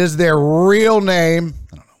 If that is their real name,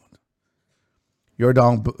 I don't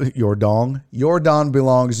know. Yordan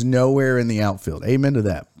belongs nowhere in the outfield. Amen to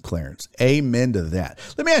that, Clarence. Amen to that.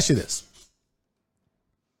 Let me ask you this.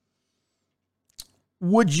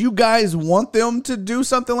 Would you guys want them to do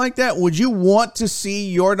something like that? Would you want to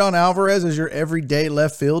see Yordan Alvarez as your everyday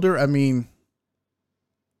left fielder? I mean,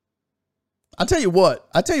 I'll tell you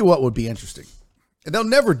what would be interesting. They'll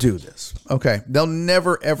never do this. Okay. They'll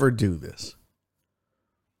never, ever do this.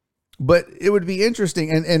 But it would be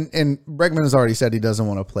interesting, and Bregman has already said he doesn't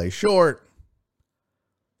want to play short.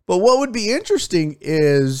 But what would be interesting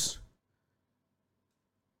is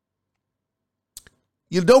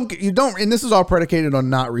you don't, and this is all predicated on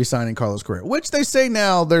not re-signing Carlos Correa, which they say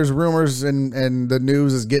now there's rumors and the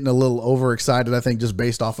news is getting a little overexcited, I think, just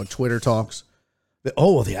based off of Twitter talks. That,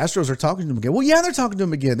 well, the Astros are talking to him again. Well, yeah, they're talking to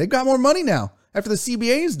him again. They've got more money now. After the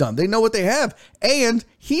CBA is done, they know what they have. And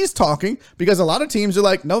he's talking because a lot of teams are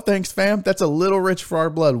like, no, thanks, fam. That's a little rich for our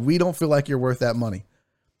blood. We don't feel like you're worth that money.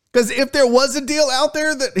 Because if there was a deal out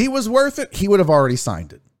there that he was worth it, he would have already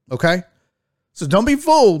signed it. Okay? So don't be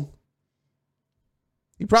fooled.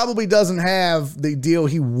 He probably doesn't have the deal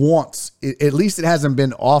he wants. At least it hasn't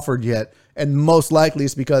been offered yet. And most likely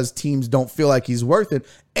it's because teams don't feel like he's worth it.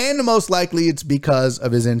 And most likely it's because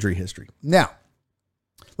of his injury history. Now,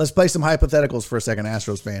 let's play some hypotheticals for a second,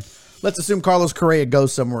 Astros fan. Let's assume Carlos Correa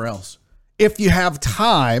goes somewhere else. If you have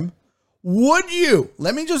time, would you,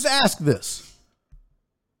 let me just ask this.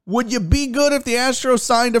 Would you be good if the Astros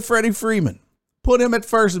signed a Freddie Freeman? Put him at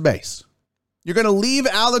first base. You're going to leave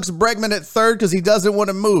Alex Bregman at third because he doesn't want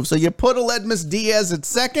to move. So you put Aledmys Diaz at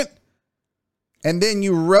second, and then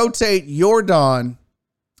you rotate Yordan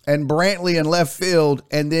and Brantley in left field,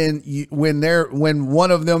 and then when one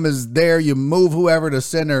of them is there, you move whoever to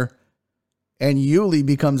center, and Yuli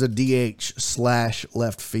becomes a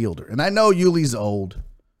DH/left fielder. And I know Yuli's old.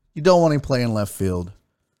 You don't want him playing left field,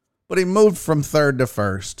 but he moved from third to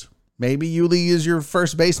first. Maybe Yuli is your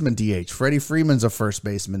first baseman DH. Freddie Freeman's a first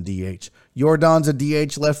baseman DH. Yordan's a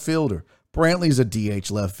DH left fielder. Brantley's a DH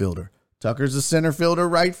left fielder. Tucker's a center fielder,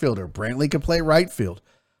 right fielder. Brantley can play right field.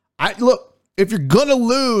 Look. If you're going to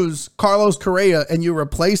lose Carlos Correa and you're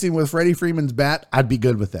replacing with Freddie Freeman's bat, I'd be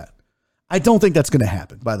good with that. I don't think that's going to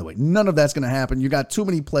happen, by the way. None of that's going to happen. You got too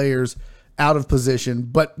many players out of position,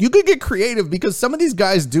 but you could get creative because some of these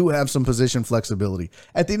guys do have some position flexibility.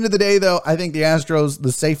 At the end of the day, though, I think the Astros,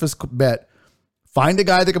 the safest bet, find a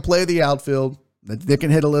guy that can play the outfield, that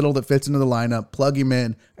can hit a little, that fits into the lineup, plug him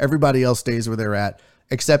in. Everybody else stays where they're at,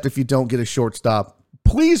 except if you don't get a shortstop,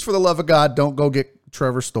 Please, for the love of God, don't go get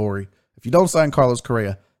Trevor Story. If you don't sign Carlos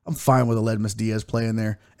Correa, I'm fine with Aledmys Diaz playing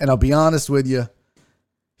there. And I'll be honest with you,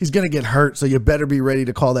 he's going to get hurt, so you better be ready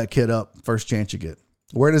to call that kid up first chance you get.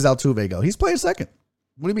 Where does Altuve go? He's playing second.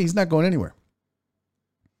 What do you mean? He's not going anywhere.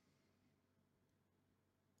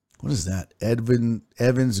 What is that?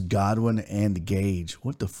 Evans, Godwin, and Gage.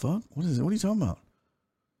 What the fuck? What is it? What are you talking about?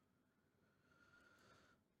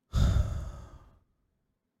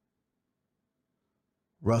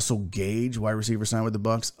 Russell Gage, wide receiver, signed with the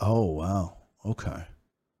Bucks. Oh, wow. Okay.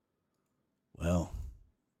 Well,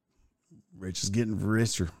 Rich is getting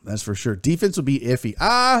richer. That's for sure. Defense will be iffy.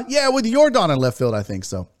 Yeah, with Jordan in left field, I think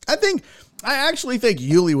so. I actually think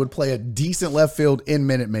Yuli would play a decent left field in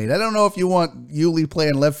Minute Maid. I don't know if you want Yuli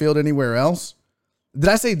playing left field anywhere else. Did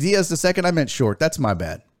I say Diaz the second? I meant short. That's my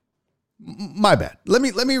bad. My bad. Let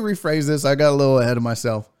me rephrase this. I got a little ahead of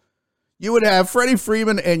myself. You would have Freddie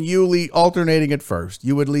Freeman and Yuli alternating at first.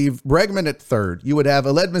 You would leave Bregman at third. You would have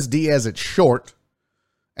Aledmys Diaz at short.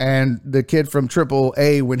 And the kid from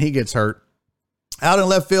AAA, when he gets hurt. Out in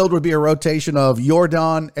left field would be a rotation of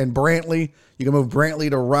Jordan and Brantley. You can move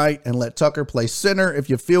Brantley to right and let Tucker play center if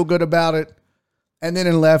you feel good about it. And then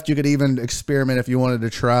in left, you could even experiment if you wanted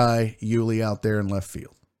to try Yuli out there in left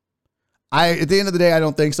field. At the end of the day, I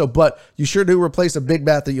don't think so, but you sure do replace a big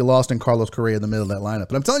bat that you lost in Carlos Correa in the middle of that lineup.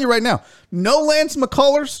 But I'm telling you right now, no Lance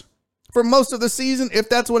McCullers for most of the season, if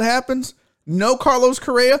that's what happens. No Carlos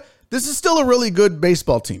Correa. This is still a really good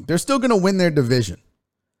baseball team. They're still going to win their division.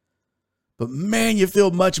 But man, you feel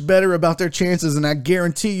much better about their chances, and I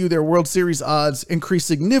guarantee you their World Series odds increase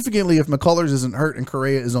significantly if McCullers isn't hurt and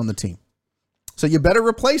Correa is on the team. So you better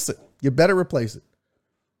replace it.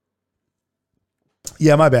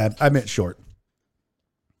 Yeah, my bad. I meant short.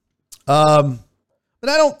 But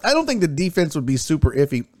I don't think the defense would be super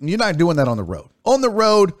iffy. You're not doing that on the road. On the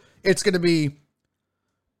road, it's going to be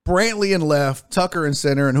Brantley in left, Tucker in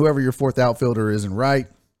center, and whoever your fourth outfielder is in right.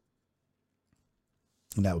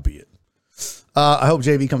 And that would be it. I hope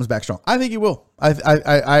JV comes back strong. I think he will.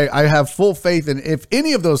 I have full faith in if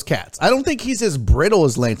any of those cats. I don't think he's as brittle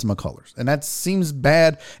as Lance McCullers, and that seems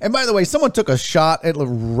bad. And by the way, someone took a shot at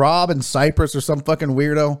Rob and Cypress or some fucking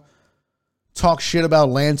weirdo. Talk shit about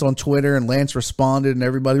Lance on Twitter, and Lance responded, and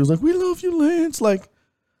everybody was like, "We love you, Lance." Like,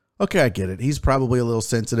 okay, I get it. He's probably a little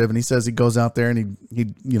sensitive, and he says he goes out there and he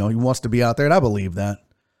wants to be out there, and I believe that.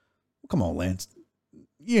 Come on, Lance.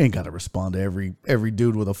 You ain't got to respond to every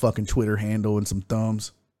dude with a fucking Twitter handle and some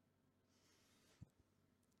thumbs.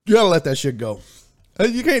 You got to let that shit go.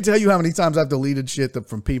 You can't tell you how many times I've deleted shit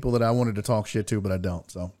from people that I wanted to talk shit to, but I don't.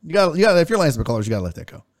 So you got if you're Lance McCullers, you got to let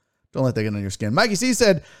that go. Don't let that get under your skin. Mikey C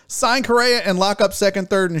said, sign Correa and lock up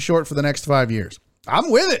second, third, and short for the next 5 years.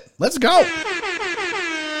 I'm with it. Let's go.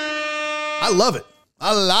 I love it.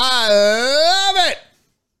 I love it.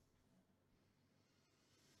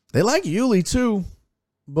 They like Yuli too.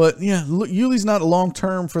 But, yeah, Yuli's not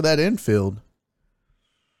long-term for that infield.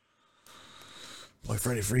 Boy,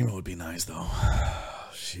 Freddie Freeman would be nice, though.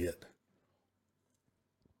 Shit.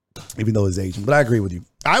 Even though he's aging. But I agree with you.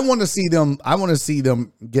 I want to see them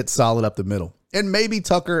get solid up the middle. And maybe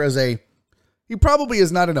Tucker he probably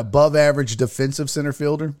is not an above-average defensive center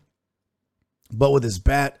fielder. But with his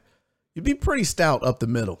bat, you'd be pretty stout up the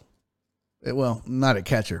middle. Well, not at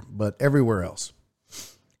catcher, but everywhere else.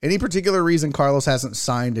 Any particular reason Carlos hasn't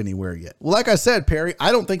signed anywhere yet? Well, like I said, Perry,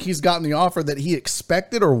 I don't think he's gotten the offer that he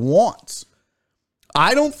expected or wants.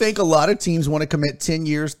 I don't think a lot of teams want to commit 10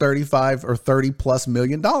 years, 35 or 30 plus $1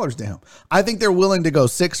 million to him. I think they're willing to go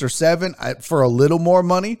 6 or 7 for a little more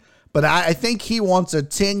money, but I think he wants a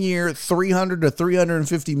 10-year, $300 to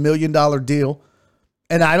 $350 million deal,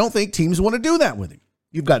 and I don't think teams want to do that with him.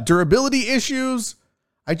 You've got durability issues.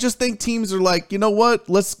 I just think teams are like, you know what?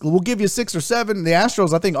 We'll give you 6 or 7. The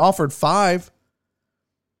Astros, I think, offered 5.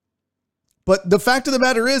 But the fact of the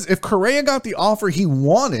matter is, if Correa got the offer he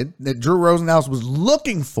wanted, that Drew Rosenhaus was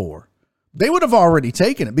looking for, they would have already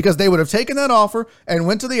taken it, because they would have taken that offer and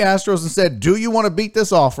went to the Astros and said, do you want to beat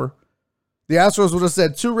this offer? The Astros would have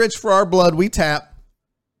said, too rich for our blood, we tap.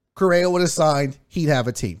 Correa would have signed. He'd have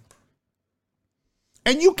a team.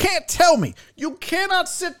 And you can't tell me, you cannot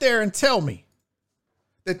sit there and tell me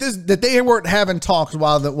that they weren't having talks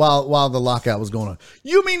while the lockout was going on.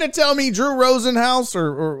 You mean to tell me Drew Rosenhaus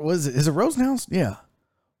or is it Rosenhaus? Yeah.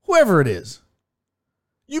 Whoever it is.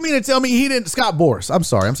 You mean to tell me Scott Boras. I'm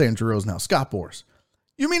sorry. I'm saying Drew Rosenhaus. Scott Boras.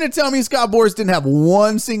 You mean to tell me Scott Boras didn't have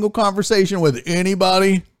one single conversation with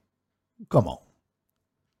anybody? Come on.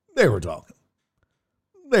 They were talking.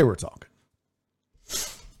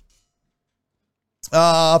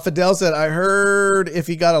 Fidel said, I heard if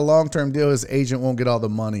he got a long-term deal, his agent won't get all the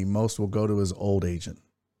money. Most will go to his old agent.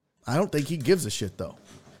 I don't think he gives a shit, though.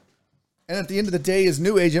 And at the end of the day, his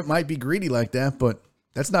new agent might be greedy like that, but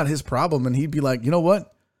that's not his problem. And he'd be like, you know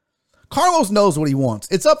what? Carlos knows what he wants.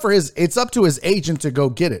 It's up to his agent to go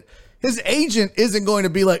get it. His agent isn't going to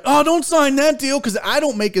be like, oh, don't sign that deal because I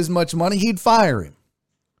don't make as much money. He'd fire him.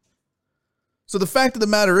 So the fact of the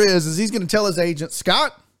matter is he's going to tell his agent,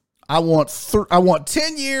 Scott, I want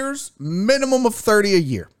 10 years, minimum of 30 a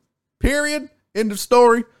year. Period. End of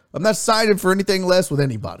story. I'm not signing for anything less with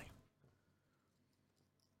anybody.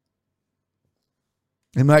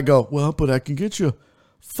 He might go, well, but I can get you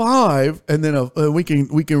 5 and then we can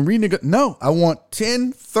renegotiate. No, I want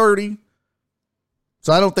 10, 30.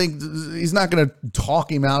 So I don't think he's not going to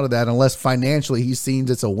talk him out of that unless financially he seems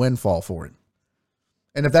it's a windfall for him.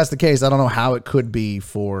 And if that's the case, I don't know how it could be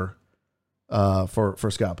for Scott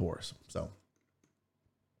Boras. So,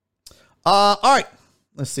 all right,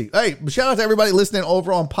 let's see. Hey, shout out to everybody listening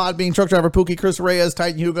over on Podbean, Truck Driver Pookie, Chris Reyes,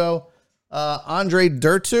 Titan Hugo, Andre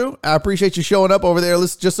Durtu. I appreciate you showing up over there.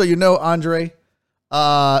 Listen, just so you know, Andre,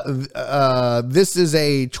 this is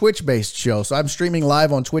a Twitch-based show, so I'm streaming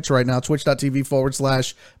live on Twitch right now,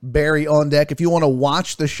 twitch.tv/Barry on Deck. If you want to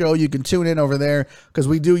watch the show, you can tune in over there because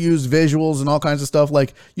we do use visuals and all kinds of stuff.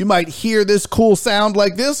 Like you might hear this cool sound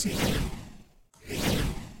like this,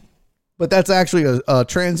 but that's actually a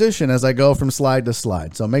transition as I go from slide to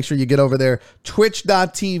slide. So make sure you get over there,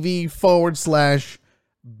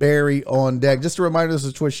 twitch.tv/Barry on Deck. Just a reminder, this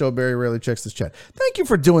is a Twitch show. Barry rarely checks his chat. Thank you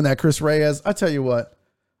for doing that, Chris Reyes. I tell you what,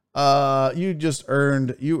 you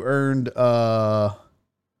earned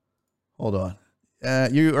hold on.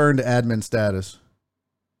 You earned admin status.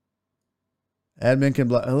 Admin can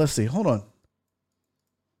block. Let's see. Hold on.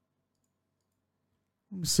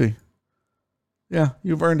 Let me see. Yeah,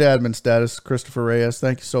 you've earned admin status, Christopher Reyes.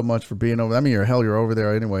 Thank you so much for being over. I mean, you're over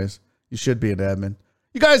there anyways. You should be an admin.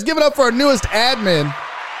 You guys give it up for our newest admin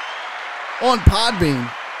on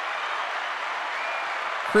Podbean,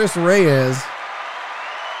 Chris Reyes.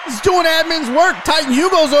 He's doing admin's work. Titan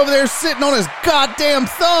Hugo's over there sitting on his goddamn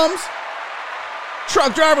thumbs.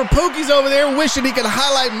 Truck Driver Pookie's over there wishing he could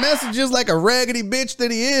highlight messages like a raggedy bitch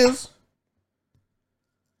that he is.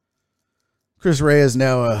 Chris Reyes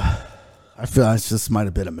now, I feel like this might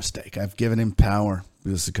have been a mistake. I've given him power.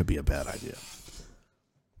 This could be a bad idea.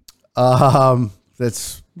 Now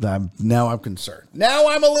I'm concerned. Now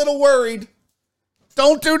I'm a little worried.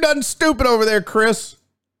 Don't do nothing stupid over there, Chris.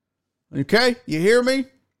 Okay? You hear me?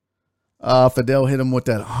 Fidel hit him with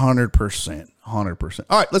that 100%. 100%.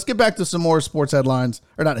 All right, let's get back to some more sports headlines.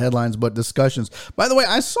 Or not headlines, but discussions. By the way,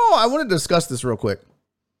 I wanted to discuss this real quick.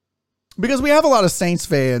 Because we have a lot of Saints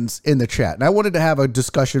fans in the chat. And I wanted to have a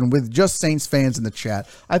discussion with just Saints fans in the chat.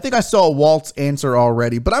 I think I saw Walt's answer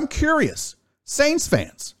already, but I'm curious. Saints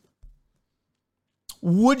fans,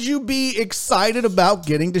 would you be excited about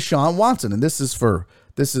getting Deshaun Watson? And this is for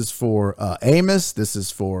Amos. This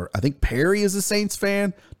is for, I think Perry is a Saints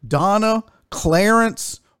fan. Donna,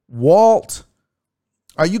 Clarence, Walt.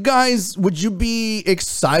 Would you be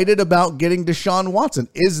excited about getting Deshaun Watson?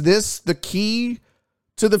 Is this the key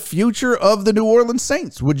to the future of the New Orleans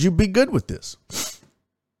Saints? Would you be good with this?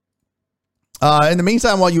 In the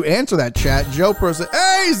meantime, while you answer that chat, Joe Pro said,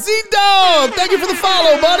 hey, Z-Dog, thank you for the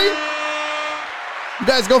follow, buddy. You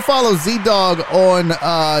guys go follow Z-Dog on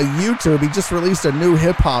YouTube. He just released a new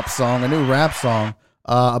hip-hop song, a new rap song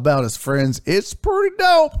about his friends. It's pretty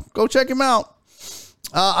dope. Go check him out.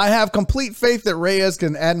 I have complete faith that Reyes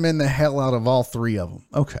can admin the hell out of all 3 of them.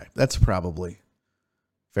 Okay, that's probably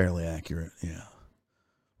fairly accurate, yeah.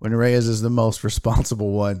 When Reyes is the most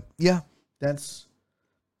responsible one. Yeah, that's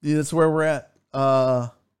where we're at.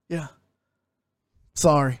 Yeah.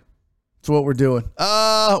 Sorry. That's what we're doing.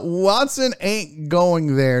 Watson ain't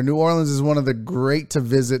going there. New Orleans is one of the great to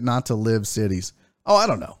visit, not to live cities. Oh, I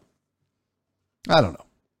don't know.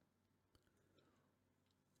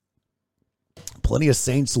 Plenty of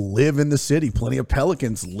Saints live in the city. Plenty of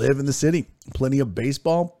Pelicans live in the city. Plenty of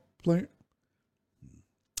baseball players.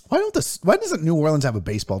 Why doesn't New Orleans have a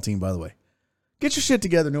baseball team, by the way? Get your shit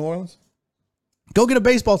together, New Orleans. Go get a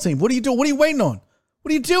baseball team. What are you doing? What are you waiting on?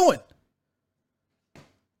 What are you doing?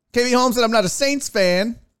 KB Holmes said, I'm not a Saints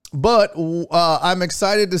fan, but I'm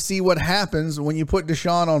excited to see what happens when you put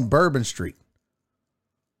Deshaun on Bourbon Street.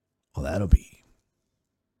 Well, that'll be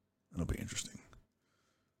interesting.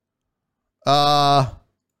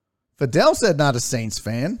 Fidel said not a Saints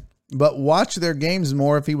fan, but watch their games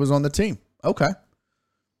more if he was on the team. Okay.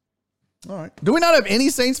 All right. Do we not have any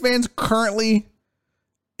Saints fans currently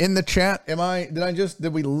in the chat?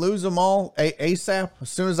 Did we lose them all ASAP? As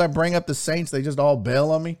soon as I bring up the Saints, they just all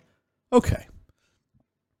bail on me? Okay.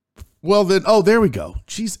 Well then, there we go.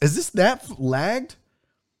 Jeez, is this that lagged?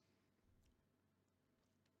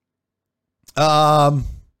 Walt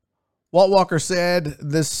Walker said,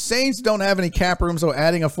 the Saints don't have any cap room, so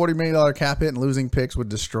adding a $40 million cap hit and losing picks would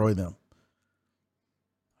destroy them.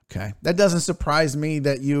 Okay. That doesn't surprise me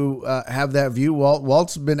that you have that view, Walt.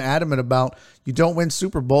 Walt's been adamant about you don't win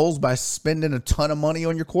Super Bowls by spending a ton of money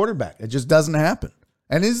on your quarterback. It just doesn't happen.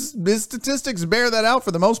 And his statistics bear that out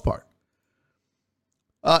for the most part.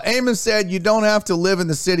 Amos said you don't have to live in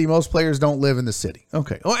the city. Most players don't live in the city.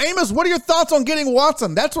 Okay. Well, Amos, what are your thoughts on getting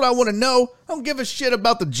Watson? That's what I want to know. I don't give a shit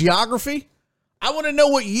about the geography. I want to know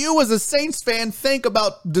what you as a Saints fan think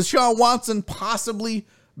about Deshaun Watson possibly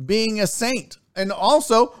being a Saint. And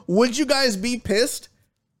also, would you guys be pissed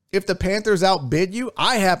if the Panthers outbid you?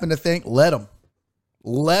 I happen to think, let them.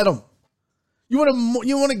 Let them. You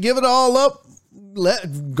want to give it all up?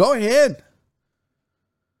 Go ahead.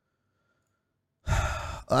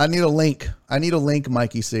 I need a link.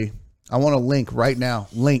 Mikey C. I want a link right now.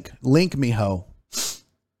 Link me, ho.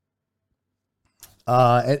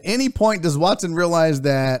 At any point, does Watson realize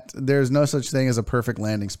that there's no such thing as a perfect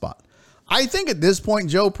landing spot? I think at this point,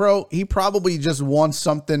 Joe Pro, he probably just wants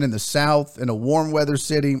something in the South, in a warm weather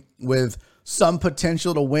city with some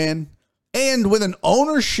potential to win and with an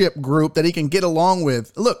ownership group that he can get along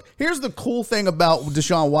with. Look, here's the cool thing about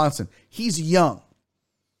Deshaun Watson. He's young.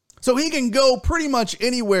 So he can go pretty much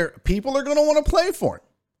anywhere. People are going to want to play for him.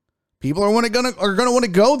 People are going to want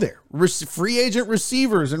to go there. Free agent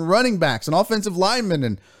receivers and running backs and offensive linemen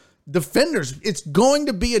and defenders. It's going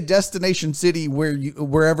to be a destination city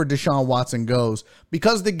wherever Deshaun Watson goes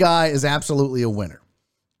because the guy is absolutely a winner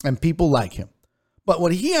and people like him. But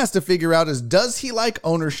what he has to figure out is, does he like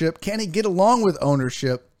ownership? Can he get along with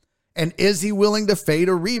ownership? And is he willing to fade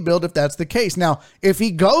or rebuild if that's the case? Now, if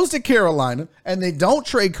he goes to Carolina and they don't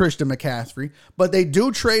trade Christian McCaffrey, but they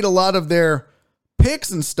do trade a lot of their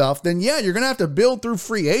picks and stuff, then yeah, you're going to have to build through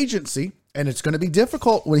free agency. And it's going to be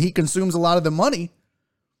difficult when he consumes a lot of the money.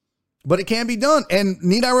 But it can be done. And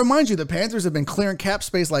need I remind you, the Panthers have been clearing cap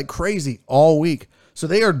space like crazy all week. So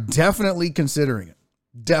they are definitely considering it.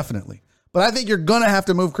 Definitely. But I think you're going to have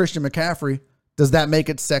to move Christian McCaffrey. Does that make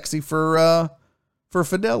it sexy for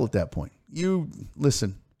Fidel at that point?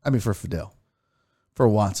 For Fidel. For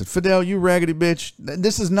Watson. Fidel, you raggedy bitch.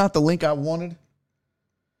 This is not the link I wanted.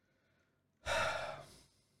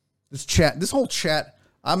 This whole chat,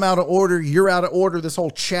 I'm out of order. You're out of order. This whole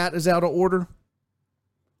chat is out of order.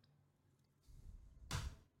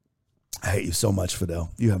 I hate you so much,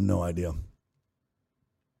 Fidel. You have no idea.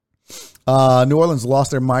 New Orleans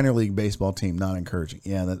lost their minor league baseball team. Not encouraging.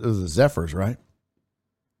 Yeah, that was the Zephyrs, right?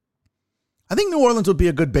 I think New Orleans would be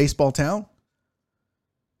a good baseball town.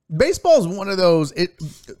 Baseball is one of those.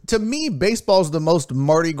 To me, baseball is the most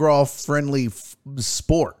Mardi Gras friendly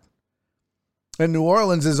sport. And New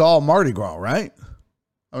Orleans is all Mardi Gras, right?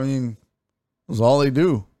 I mean, that's all they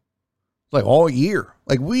do. Like all year.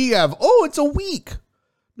 Like we have, it's a week.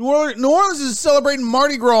 New Orleans is celebrating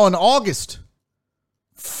Mardi Gras in August,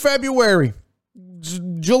 February,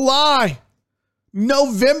 July,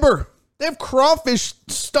 November. They have crawfish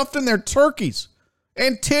stuffed in their turkeys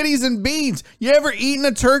and titties and beads. You ever eaten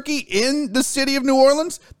a turkey in the city of New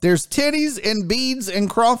Orleans? There's titties and beads and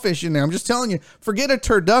crawfish in there. I'm just telling you, forget a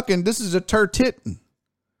turducken. This is a turtitten.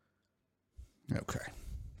 Okay.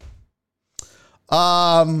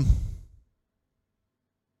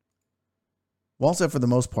 Walt said for the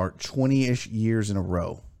most part, 20-ish years in a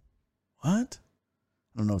row. What?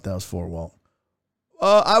 I don't know what that was for, Walt.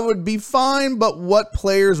 I would be fine, but what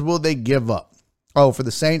players will they give up? Oh, for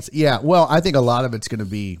the Saints? Yeah, well, I think a lot of it's going to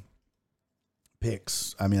be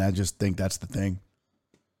picks. I mean, I just think that's the thing.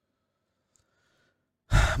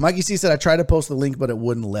 Mikey C said, I tried to post the link, but it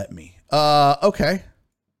wouldn't let me. Okay.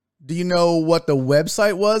 Do you know what the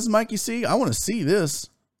website was, Mikey C? I want to see this.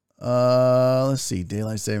 Let's see.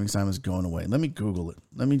 Daylight savings time is going away. Let me Google it.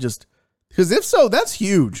 Because if so, that's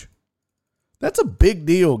huge. That's a big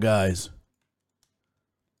deal, guys.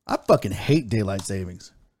 I fucking hate daylight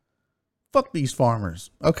savings. Fuck these farmers.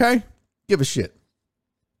 Okay? Give a shit.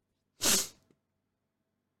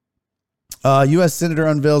 U.S. Senator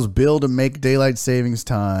unveils bill to make daylight savings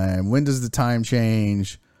time. When does the time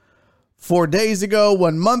change? 4 days ago,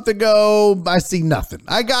 1 month ago, I see nothing.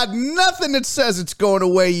 I got nothing that says it's going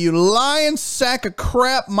away, you lying sack of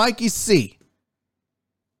crap, Mikey C.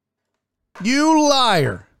 You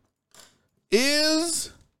liar.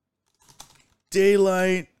 Is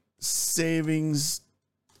daylight savings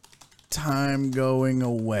time going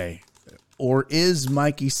away? or is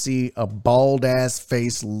Mikey C a bald ass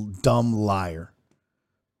face dumb liar?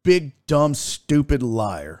 Big, dumb, stupid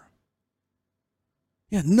liar.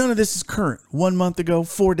 Yeah, none of this is current. 1 month ago,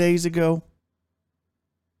 4 days ago.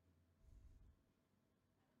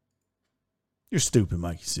 You're stupid,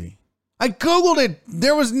 Mikey C. I Googled it.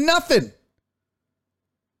 There was nothing.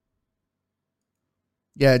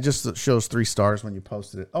 Yeah, it just shows 3 stars when you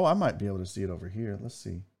posted it. Oh, I might be able to see it over here. Let's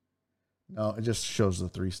see. No, it just shows the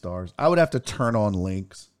 3 stars. I would have to turn on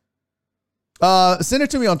links. Send it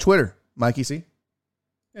to me on Twitter, Mikey C.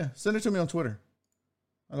 Yeah, send it to me on Twitter.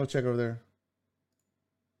 I'll go check over there.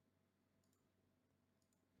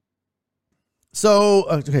 So,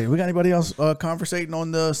 okay, we got anybody else conversating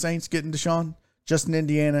on the Saints getting Deshaun? Justin,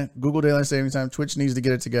 Indiana, Google Daylight Savings Time. Twitch needs to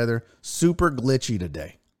get it together. Super glitchy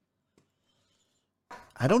today.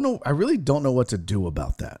 I don't know. I really don't know what to do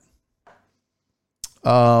about that.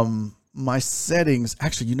 My settings.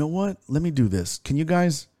 Actually, you know what? Let me do this. Can you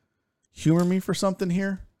guys humor me for something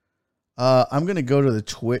here? I'm going to go to the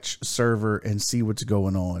Twitch server and see what's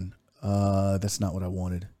going on. That's not what I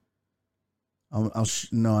wanted.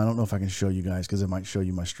 No, I don't know if I can show you guys because it might show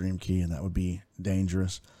you my stream key and that would be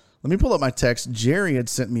dangerous. Let me pull up my text. Jerry had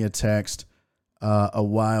sent me a text a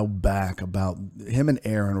while back about him and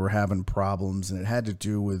Aaron were having problems, and it had to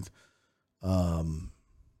do with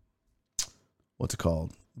what's it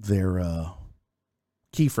called? Their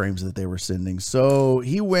keyframes that they were sending. So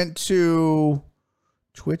he went to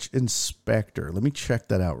Twitch Inspector. Let me check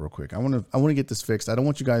that out real quick. I want to get this fixed. I don't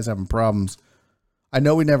want you guys having problems. I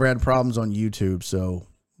know we never had problems on YouTube, so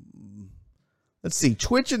let's see.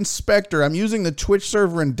 Twitch Inspector. I'm using the Twitch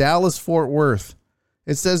server in Dallas, Fort Worth.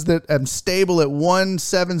 It says that I'm stable at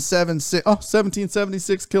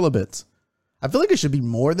 1776 kilobits. I feel like it should be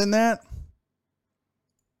more than that.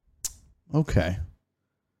 Okay.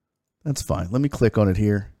 That's fine. Let me click on it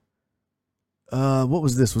here. What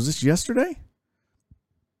was this? Was this yesterday?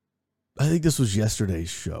 I think this was yesterday's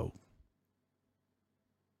show.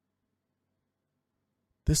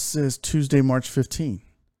 This says Tuesday, March 15th.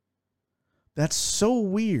 That's so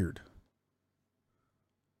weird.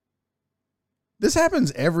 This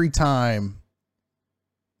happens every time.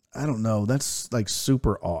 I don't know. That's like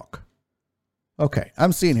super awk. Okay,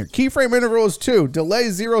 I'm seeing here. Keyframe interval is 2. Delay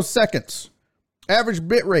 0 seconds. Average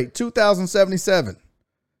bit rate 2077.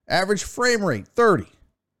 Average frame rate 30.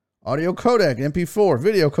 Audio codec MP4.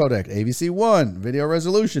 Video codec AVC1. Video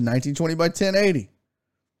resolution 1920 by 1080.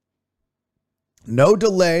 No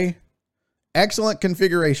delay. Excellent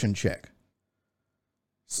configuration check.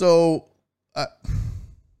 So,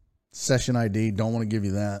 session ID, don't want to give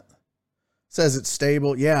you that. Says it's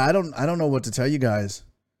stable. Yeah, I don't know what to tell you guys.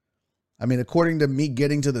 I mean, according to me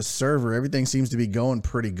getting to the server, everything seems to be going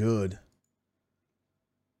pretty good.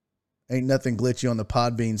 Ain't nothing glitchy on the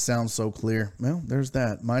Podbean. Sounds so clear. Well, there's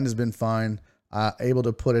that. Mine has been fine. Able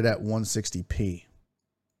to put it at 160p.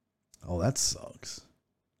 Oh, that sucks.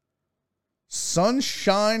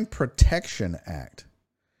 Sunshine Protection Act.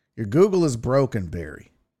 Your Google is broken,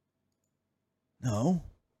 Barry. No.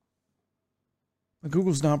 My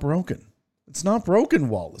Google's not broken. It's not broken,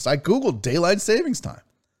 Wallace. I Googled daylight savings time.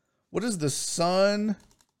 What is the Sunshine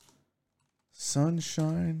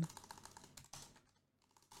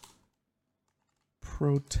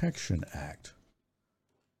Protection Act?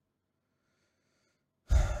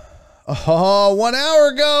 Oh, 1 hour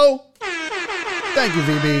ago. Thank you,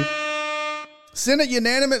 VB. Senate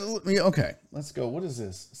unanimous. Okay, let's go. What is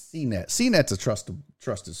this? CNET. CNET's a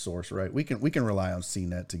trusted source, right? We can rely on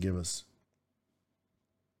CNET to give us.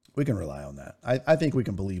 We can rely on that. I think we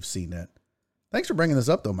can believe CNET. Thanks for bringing this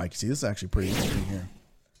up, though, Mikey. See, this is actually pretty interesting here.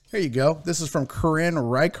 Here you go. This is from Corinne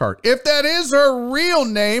Reichart. If that is her real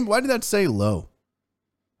name, why did that say low?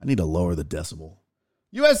 I need to lower the decibel.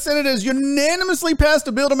 U.S. Senate has unanimously passed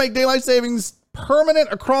a bill to make daylight savings permanent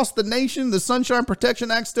across the nation. The Sunshine Protection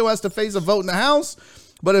Act still has to face a vote in the House,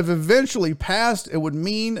 but if eventually passed, it would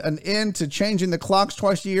mean an end to changing the clocks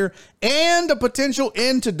twice a year and a potential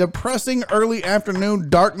end to depressing early afternoon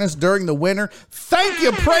darkness during the winter. Thank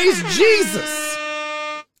you, praise Jesus.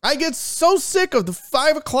 I get so sick of the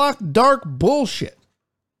 5 o'clock dark bullshit.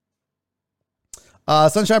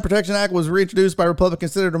 Sunshine Protection Act was reintroduced by Republican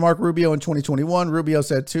Senator Marco Rubio in 2021. Rubio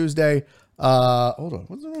said Tuesday, hold on,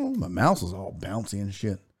 what's wrong? My mouse is all bouncy and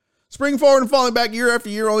shit. Spring forward and falling back year after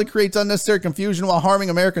year only creates unnecessary confusion while harming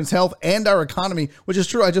Americans' health and our economy, which is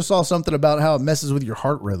true. I just saw something about how it messes with your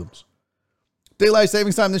heart rhythms. Daylight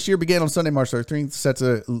savings time this year began on Sunday, March 13th, set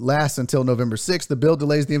to last until November 6th. The bill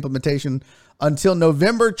delays the implementation until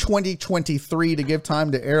November 2023 to give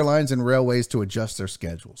time to airlines and railways to adjust their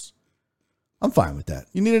schedules. I'm fine with that.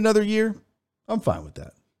 You need another year? I'm fine with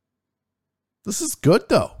that. This is good,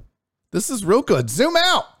 though. This is real good. Zoom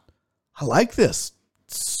out. I like this.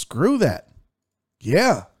 Screw that.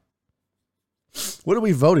 Yeah. What are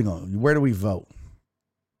we voting on? Where do we vote?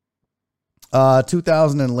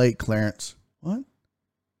 2000 and late, Clarence. What?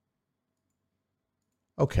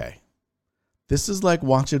 Okay. This is like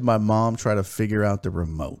watching my mom try to figure out the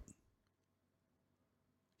remote.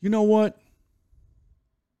 You know what?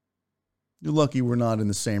 You're lucky we're not in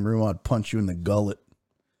the same room. I'd punch you in the gullet.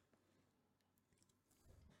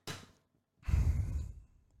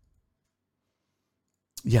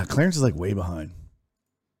 Yeah, Clarence is like way behind.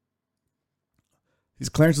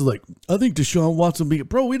 Clarence is like, I think Deshaun Watson will be...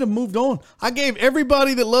 Bro, we'd have moved on. I gave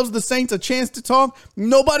everybody that loves the Saints a chance to talk.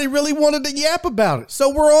 Nobody really wanted to yap about it. So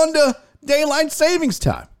we're on to daylight savings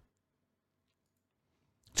time.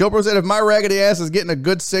 Joe Pro said, if my raggedy ass is getting a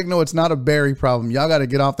good signal, it's not a Barry problem. Y'all got to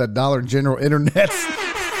get off that Dollar General internet.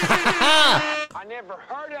 I never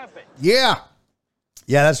heard of it. Yeah.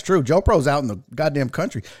 Yeah, that's true. Joe Pro's out in the goddamn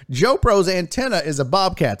country. Joe Pro's antenna is a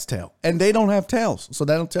bobcat's tail, and they don't have tails. So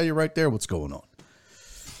that'll tell you right there what's going on.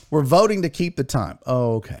 We're voting to keep the time.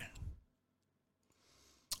 Oh, okay.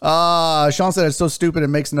 Sean said it's so stupid it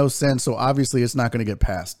makes no sense, so obviously it's not going to get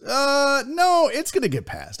passed. No, it's going to get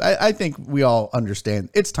passed. I think we all understand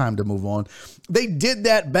it's time to move on. They did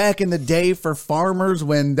that back in the day for farmers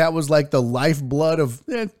when that was like the lifeblood of,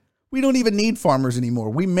 we don't even need farmers anymore.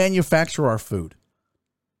 We manufacture our food.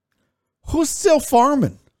 Who's still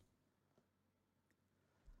farming?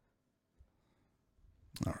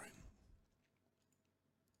 All right.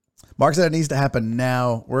 Mark said it needs to happen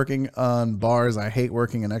now. Working on bars. I hate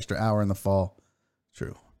working an extra hour in the fall.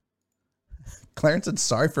 True. Clarence said,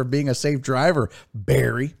 sorry for being a safe driver,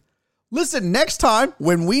 Barry. Listen, next time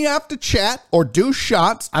when we have to chat or do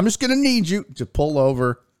shots, I'm just going to need you to pull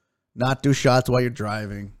over, not do shots while you're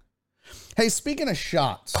driving. Hey, speaking of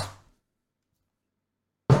shots,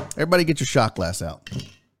 everybody get your shot glass out.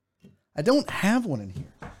 I don't have one in here.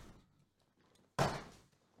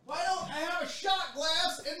 Why don't I have a shot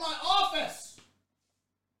glass in my office?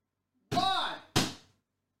 Why? This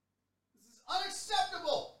is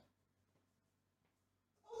unacceptable.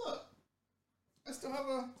 Oh, look. I still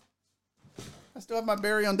have my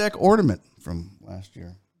Barry on Deck ornament from last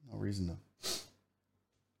year. No reason to.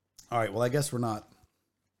 All right, well, I guess we're not.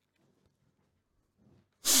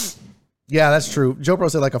 Yeah, that's true. Joe Pro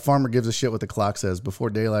said like a farmer gives a shit what the clock says. Before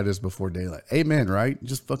daylight is before daylight. Amen, right?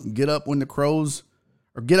 Just fucking get up when the crows,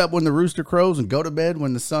 or get up when the rooster crows and go to bed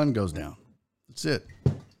when the sun goes down. That's it.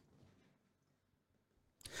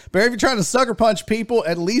 Barry, if you're trying to sucker punch people,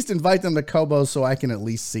 at least invite them to Kobo so I can at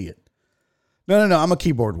least see it. No. I'm a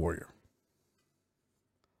keyboard warrior.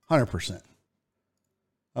 100%.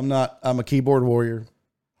 I'm a keyboard warrior.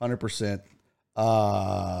 100%.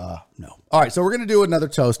 No. All right, so we're going to do another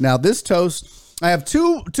toast. Now, this toast, I have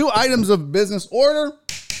two items of business order.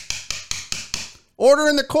 Order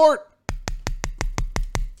in the court.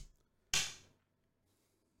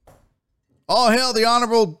 All hail the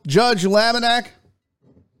Honorable Judge Laminack.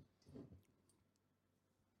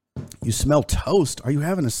 You smell toast. Are you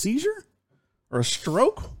having a seizure or a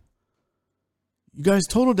stroke? You guys,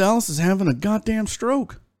 Total Dallas is having a goddamn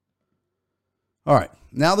stroke. All right.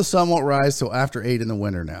 Now the sun won't rise till after 8 in the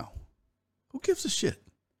winter now. Who gives a shit?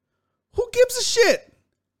 Who gives a shit?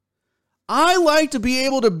 I like to be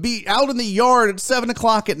able to be out in the yard at 7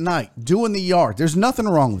 o'clock at night, doing the yard. There's nothing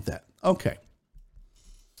wrong with that. Okay.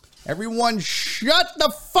 Everyone shut the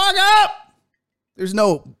fuck up. There's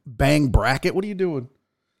no bang bracket. What are you doing?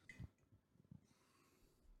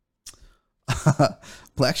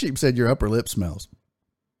 Black Sheep said your upper lip smells.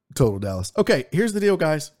 Total Dallas. Okay, here's the deal,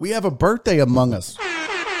 guys. We have a birthday among us.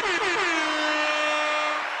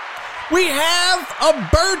 We have a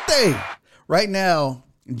birthday. Right now,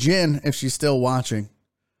 Jen, if she's still watching,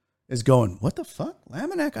 is going, what the fuck?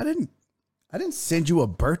 Laminack, I didn't send you a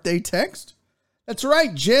birthday text. That's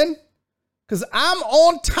right, Jen. Because I'm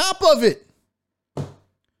on top of it.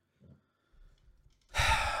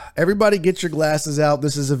 Everybody get your glasses out.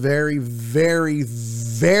 This is a very, very,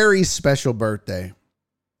 very special birthday.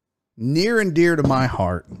 Near and dear to my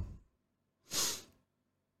heart.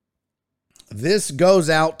 This goes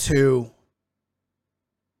out to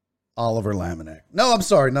Oliver Laminack. No, I'm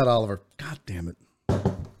sorry, not Oliver. God damn it.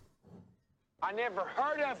 I never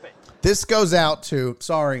heard of it. This goes out to,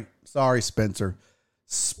 sorry, Spencer.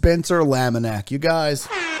 Spencer Laminack. You guys,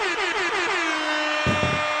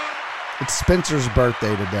 it's Spencer's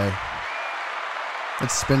birthday today.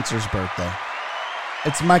 It's Spencer's birthday.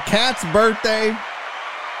 It's my cat's birthday.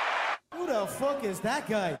 Who the fuck is that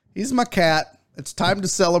guy? He's my cat. It's time to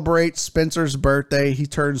celebrate Spencer's birthday. He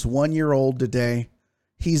turns 1 year old today.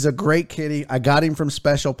 He's a great kitty. I got him from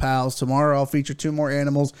Special Pals. Tomorrow I'll feature 2 more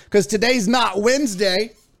animals because today's not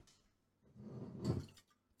Wednesday.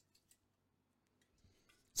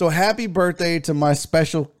 So happy birthday to my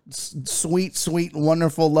special, sweet, sweet,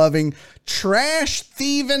 wonderful, loving, trash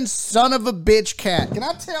thieving son of a bitch cat. Can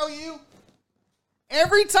I tell you?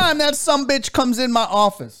 Every time that sumbitch comes in my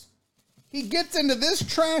office, he gets into this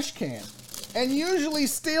trash can and usually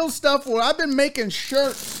steals stuff where I've been making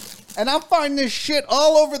shirts and I find this shit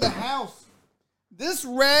all over the house. This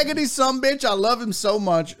raggedy sumbitch, I love him so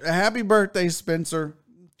much. Happy birthday, Spencer.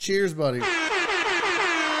 Cheers, buddy.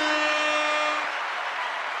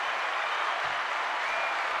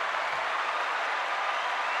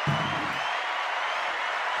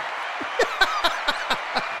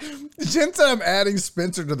 Jen said I'm adding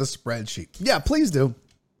Spencer to the spreadsheet. Yeah, please do.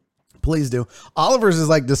 Please do. Oliver's is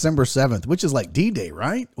like December 7th, which is like D-Day,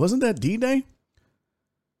 right? Wasn't that D-Day?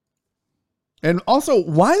 And also,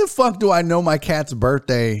 why the fuck do I know my cat's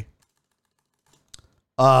birthday?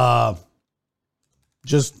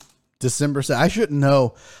 Just December 7th. I shouldn't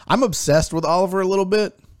know. I'm obsessed with Oliver a little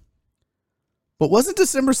bit. But wasn't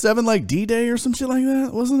December 7th like D-Day or some shit like that?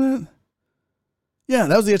 Wasn't it? Yeah,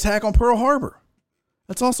 that was the attack on Pearl Harbor.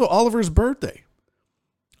 That's also Oliver's birthday.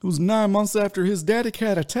 It was 9 months after his daddy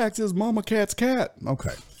cat attacked his mama cat's cat.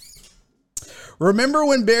 Okay. Remember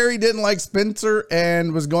when Barry didn't like Spencer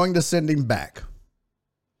and was going to send him back?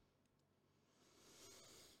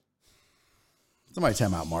 Somebody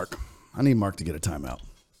time out, Mark. I need Mark to get a timeout.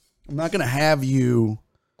 I'm not going to have you.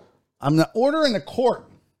 I'm not ordering the court.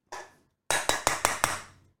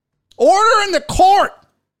 Order in the court.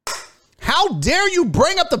 How dare you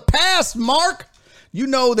bring up the past, Mark? You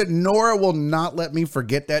know that Nora will not let me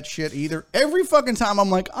forget that shit either. Every fucking time I'm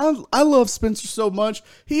like, I love Spencer so much.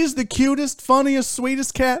 He is the cutest, funniest,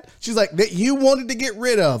 sweetest cat. She's like, that you wanted to get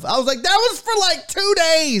rid of. I was like, that was for like 2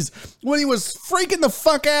 days when he was freaking the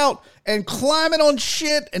fuck out and climbing on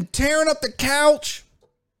shit and tearing up the couch.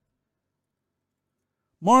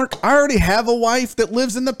 Mark, I already have a wife that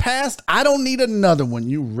lives in the past. I don't need another one,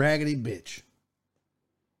 you raggedy bitch.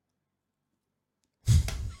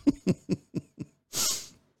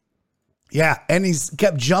 Yeah, and he's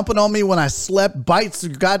kept jumping on me when I slept, bites.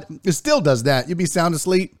 God, it still does that. You'd be sound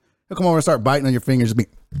asleep. He'll come over and start biting on your fingers.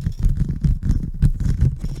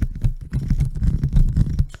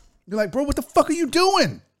 You're like, bro, what the fuck are you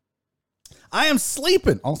doing? I am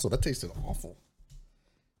sleeping. Also, that tasted awful.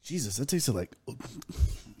 Jesus, that tasted like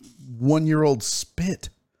 1-year-old spit.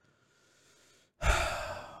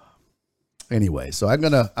 Anyway, so I'm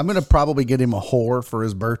gonna probably get him a whore for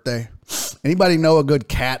his birthday. Anybody know a good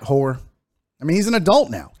cat whore? I mean, he's an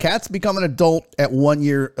adult now. Cats become an adult at 1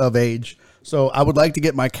 year of age. So I would like to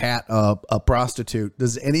get my cat a prostitute.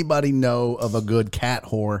 Does anybody know of a good cat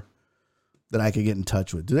whore that I could get in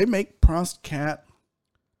touch with? Do they make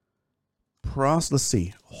let's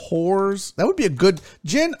see. Whores. That would be a good,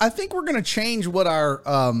 Jen, I think we're going to change what our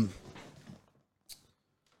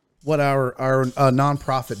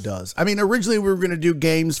nonprofit does. I mean, originally we were going to do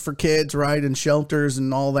games for kids, right? And shelters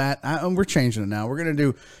and all that. And we're changing it now. We're going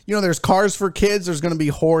to do, there's cars for kids. There's going to be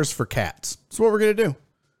whores for cats. That's what we're going to do.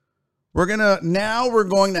 We're going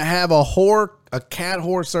to have a cat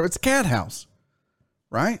whore service. It's a cat house,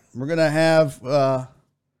 right? We're going to have,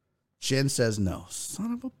 Jen says no.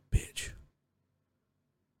 Son of a bitch.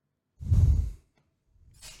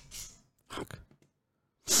 Fuck.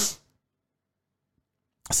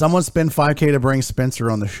 Someone spend $5,000 to bring Spencer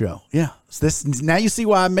on the show. Yeah. Now you see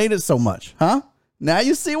why I made it so much, huh? Now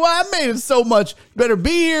you see why I made it so much. You better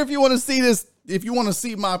be here if you want to see this. If you want to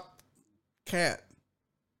see my cat.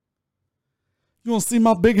 You want to see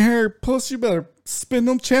my big hairy puss? You better spend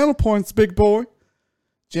them channel points, big boy.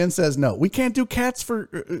 Jen says no. We can't do cats for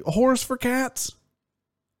whores for cats.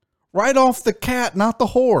 Right off the cat, not the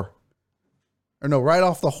whore. Or no, right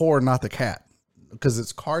off the whore, not the cat. Because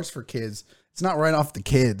it's cars for kids. It's not right off the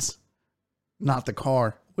kids, not the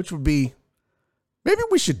car, which would be, maybe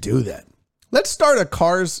we should do that. Let's start a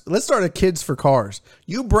kids for cars.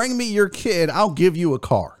 You bring me your kid, I'll give you a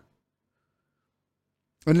car.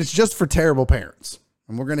 And it's just for terrible parents.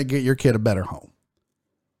 And we're going to get your kid a better home.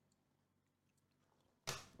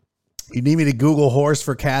 You need me to Google horse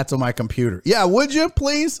for cats on my computer. Yeah, would you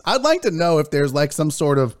please? I'd like to know if there's like some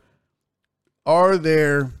sort of,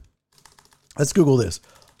 let's Google this.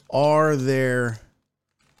 Are there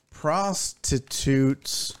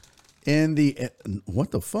prostitutes in the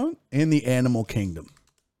animal kingdom?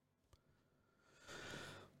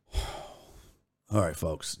 All right,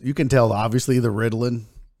 folks. You can tell, obviously, the Ritalin,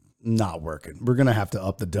 not working. We're going to have to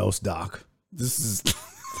up the dose, Doc. This is...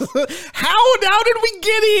 How did we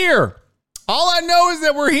get here? All I know is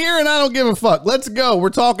that we're here and I don't give a fuck. Let's go. We're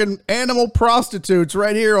talking animal prostitutes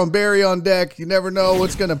right here on Barry on Deck. You never know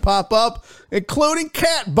what's going to pop up, including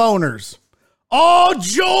cat boners. Oh,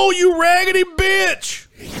 Joel, you raggedy bitch.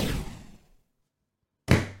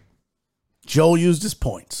 Joel used his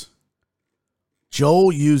points.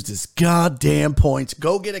 Joel used his goddamn points.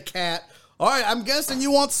 Go get a cat. All right, I'm guessing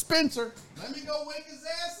you want Spencer. Let me go wake his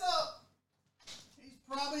ass up. He's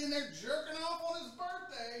probably in there jerking off on his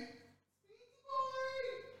birthday.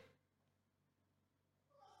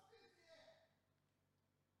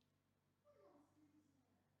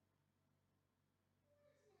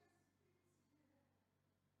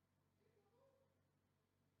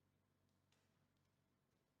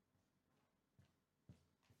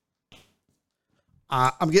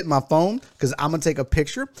 I'm getting my phone because I'm going to take a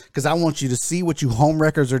picture because I want you to see what you home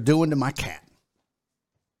wreckers are doing to my cat.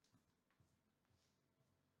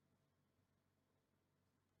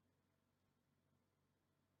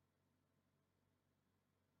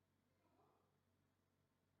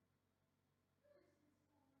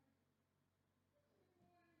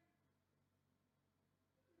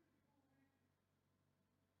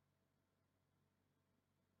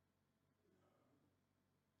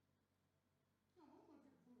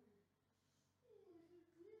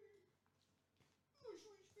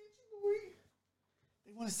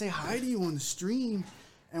 They want to say hi to you on the stream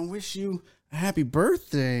and wish you a happy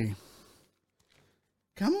birthday.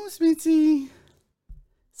 Come on, Smitty.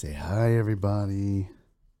 Say hi, everybody.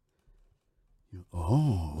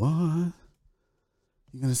 Oh, what?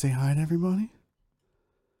 You going to say hi to everybody?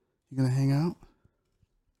 You going to hang out?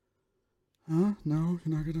 Huh? No,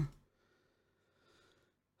 you're not going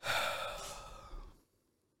to.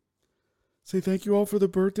 Say thank you all for the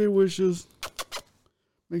birthday wishes.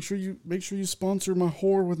 Make sure you sponsor my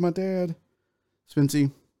whore with my dad. Spency,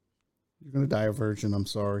 you're going to die a virgin. I'm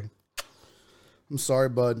sorry. I'm sorry,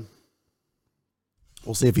 bud.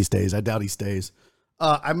 We'll see if he stays. I doubt he stays.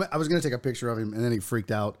 I was going to take a picture of him, and then he freaked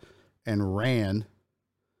out and ran.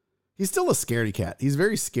 He's still a scaredy cat. He's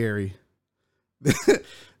very scary.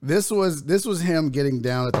 This was him getting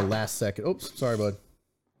down at the last second. Oops, sorry, bud.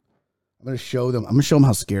 I'm going to show them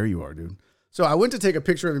how scary you are, dude. So I went to take a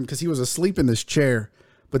picture of him because he was asleep in this chair.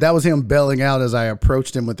 But that was him belling out as I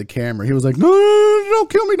approached him with the camera. He was like, no, don't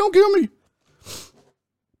kill me. Don't kill me.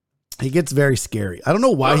 He gets very scary. I don't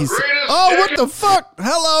know why he's... Oh, what the fuck?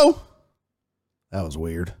 Hello. That was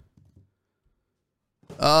weird.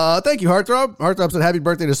 Thank you, Heartthrob. Heartthrob said, happy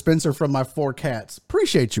birthday to Spencer from my 4 cats.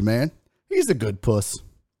 Appreciate you, man. He's a good puss.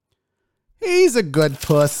 He's a good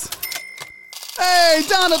puss. Hey,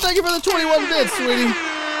 Donna, thank you for the 21 bits, sweetie.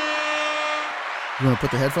 You want to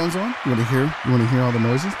put the headphones on? You want to hear all the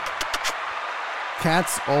noises?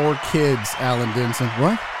 Cats or kids, Alan Denson.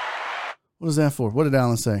 What? What is that for? What did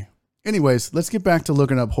Alan say? Anyways, let's get back to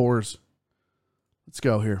looking up whores. Let's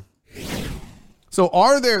go here. So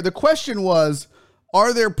the question was,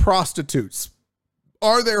 are there prostitutes?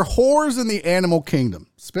 Are there whores in the animal kingdom?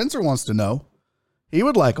 Spencer wants to know. He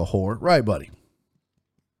would like a whore. Right, buddy?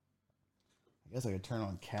 I guess I could turn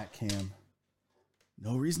on cat cam.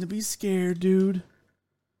 No reason to be scared, dude.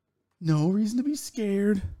 No reason to be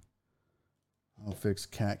scared. I'll fix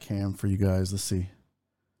cat cam for you guys. Let's see.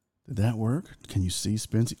 Did that work? Can you see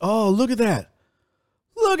Spency? Oh, look at that.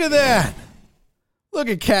 Look at that. Look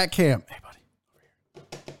at cat cam. Hey, buddy.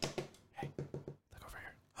 Over here. Hey, look over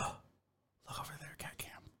here. Oh, look over there, cat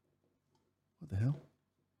cam. What the hell?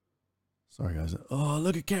 Sorry, guys. Oh,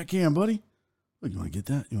 look at cat cam, buddy. Look, you want to get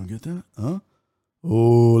that? You want to get that? Huh?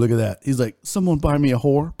 Oh, look at that. He's like, someone buy me a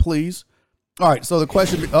whore, please. All right, so the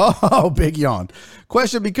question, big yawn.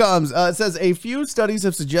 Question becomes, it says, a few studies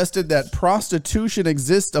have suggested that prostitution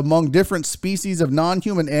exists among different species of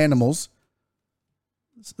non-human animals.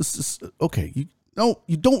 Okay, you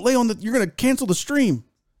don't lay on you're going to cancel the stream.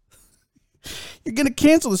 You're going to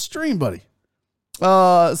cancel the stream, buddy.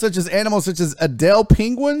 Such as animals such as Adele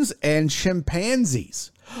penguins and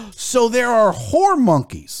chimpanzees. So there are whore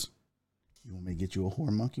monkeys. You want me to get you a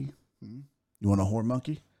whore monkey? You want a whore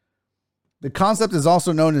monkey? The concept is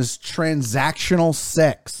also known as transactional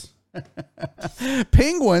sex.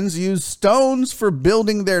 Penguins use stones for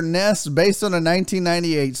building their nests based on a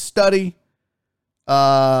 1998 study.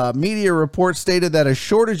 Media reports stated that a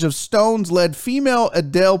shortage of stones led female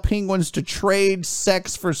Adele penguins to trade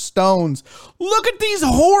sex for stones. Look at these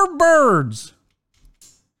whore birds.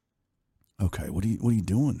 Okay, what are you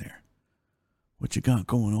doing there? What you got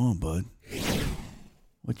going on, bud?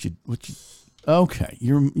 What you okay,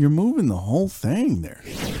 you're moving the whole thing there.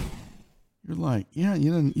 You're like, yeah,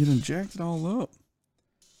 you done jacked it all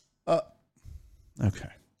up. Okay.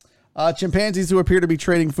 Chimpanzees who appear to be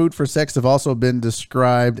trading food for sex have also been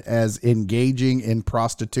described as engaging in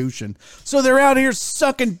prostitution. So they're out here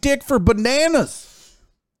sucking dick for bananas.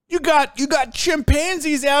 You got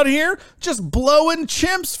chimpanzees out here just blowing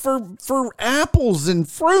chimps for apples and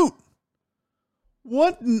fruit.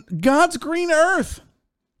 What in God's green earth?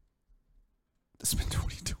 What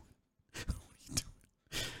are you doing? What are you doing?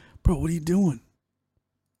 Bro, what are you doing?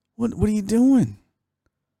 What are you doing?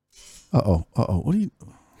 Uh-oh. What are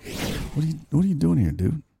you doing here,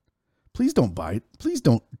 dude? Please don't bite. Please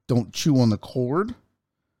don't chew on the cord.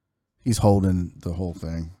 He's holding the whole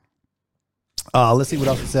thing. Let's see what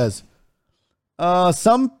else it says.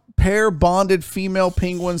 Some pair bonded female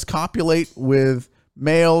penguins copulate with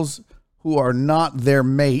males who are not their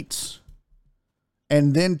mates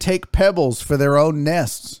and then take pebbles for their own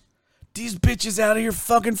nests. These bitches out here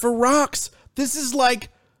fucking for rocks. This is like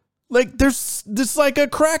there's this like a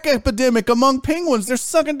crack epidemic among penguins. They're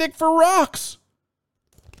sucking dick for rocks.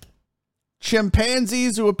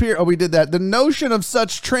 Chimpanzees who appear... Oh, we did that. The notion of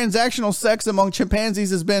such transactional sex among chimpanzees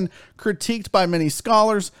has been critiqued by many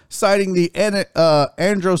scholars, citing the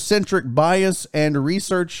androcentric bias and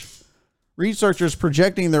researchers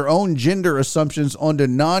projecting their own gender assumptions onto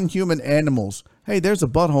non-human animals. Hey, there's a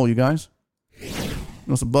butthole, you guys. You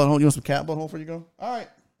want some butthole? You want some cat butthole for you go? All right.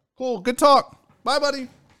 Cool. Good talk. Bye, buddy.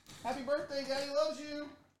 Happy birthday. Daddy loves you.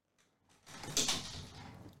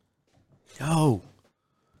 Yo.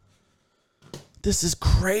 This is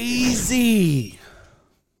crazy.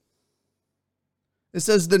 It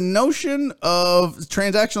says the notion of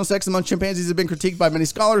transactional sex among chimpanzees has been critiqued by many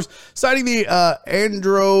scholars, citing the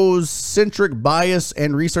androcentric bias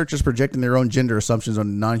and researchers projecting their own gender assumptions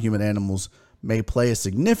on non-human animals may play a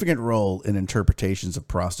significant role in interpretations of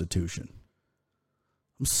prostitution.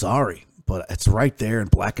 I'm sorry, but it's right there in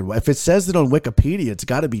black and white. If it says it on Wikipedia, it's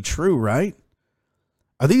got to be true, right?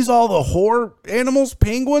 Are these all the whore animals,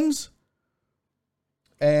 penguins?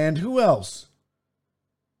 And who else?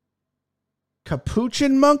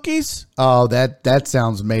 Capuchin monkeys? Oh, that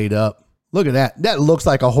sounds made up. Look at that. That looks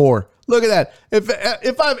like a whore. Look at that.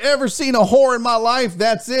 If I've ever seen a whore in my life,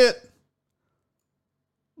 that's it.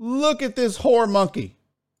 Look at this whore monkey.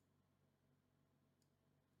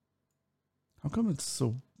 How come it's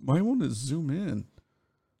so... Why won't it zoom in?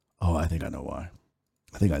 Oh, I think I know why.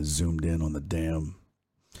 I think I zoomed in on the damn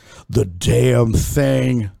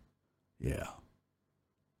thing. Yeah.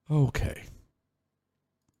 Okay.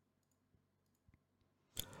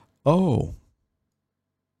 Oh.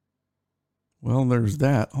 Well, there's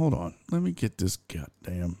that. Hold on. Let me get this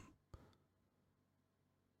goddamn.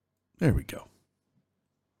 There we go.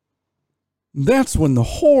 That's when the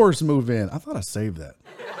whores move in. I thought I saved that.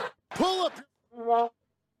 Pull up.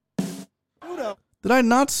 Did I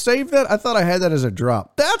not save that? I thought I had that as a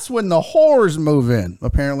drop. That's when the whores move in.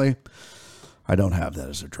 Apparently, I don't have that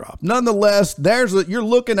as a drop. Nonetheless, you're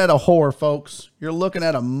looking at a whore, folks. You're looking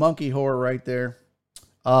at a monkey whore right there.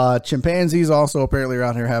 Chimpanzees also apparently are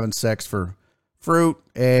out here having sex for fruit,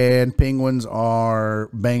 and penguins are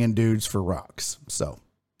banging dudes for rocks. So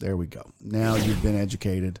there we go. Now you've been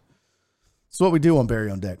educated. It's what we do on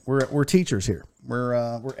Barry on Deck. We're teachers here.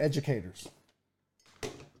 We're educators.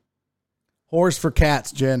 Whores for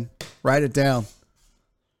cats, Jen. Write it down.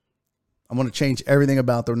 I'm going to change everything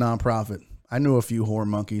about their nonprofit. I knew a few whore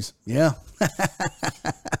monkeys. Yeah.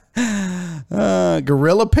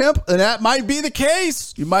 Gorilla pimp. And that might be the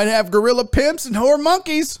case. You might have gorilla pimps and whore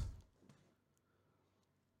monkeys.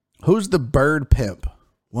 Who's the bird pimp?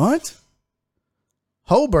 What?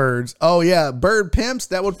 Ho birds. Oh, yeah. Bird pimps.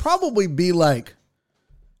 That would probably be like,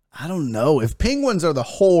 I don't know. If penguins are the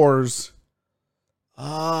whores,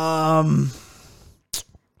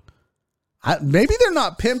 maybe they're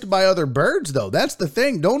not pimped by other birds, though. That's the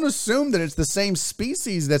thing. Don't assume that it's the same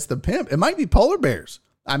species that's the pimp. It might be polar bears.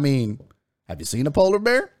 I mean, have you seen a polar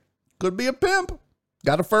bear? Could be a pimp.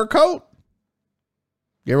 Got a fur coat.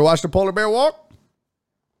 You ever watched a polar bear walk?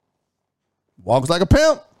 Walks like a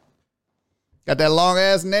pimp. Got that long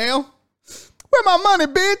ass nail. Where my money,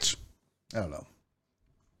 bitch? I don't know.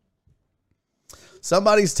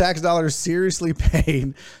 Somebody's tax dollars seriously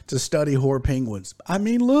paid to study whore penguins. I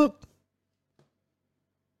mean, look.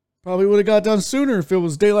 Probably would have got done sooner if it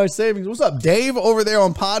was daylight savings. What's up, Dave, over there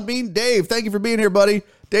on Podbean? Dave, thank you for being here, buddy.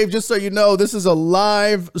 Dave, just so you know, this is a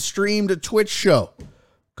live streamed Twitch show.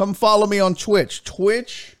 Come follow me on Twitch.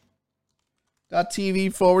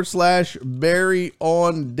 Twitch.tv/Barry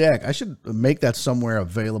on Deck. I should make that somewhere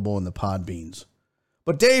available in the Podbeans.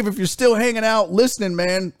 But Dave, if you're still hanging out, listening,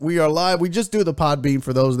 man, we are live. We just do the Podbean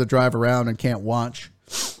for those that drive around and can't watch.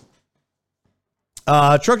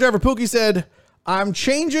 Truck driver Pookie said, I'm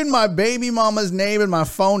changing my baby mama's name in my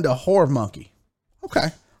phone to Whore Monkey. Okay.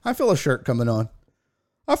 I feel a shirt coming on.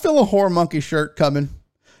 I feel a Whore Monkey shirt coming.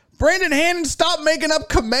 Brandon Hannon, stop making up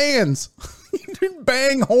commands.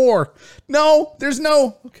 Bang whore. No, there's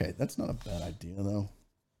no. Okay, that's not a bad idea, though.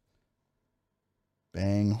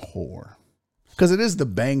 Bang whore. Because it is the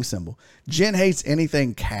bang symbol. Jen hates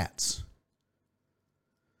anything cats.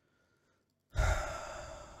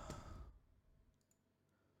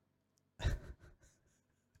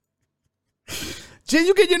 Jen,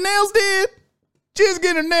 you get your nails did? Jen's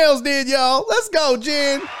getting her nails did, y'all. Let's go,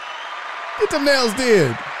 Jen. Get the nails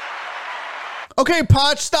did. Okay,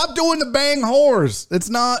 Potch, stop doing the bang whores. It's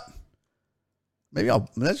not. Maybe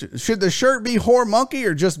should the shirt be Whore Monkey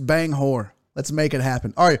or just bang whore? Let's make it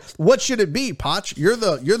happen. All right, what should it be, Potch? You're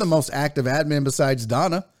the most active admin besides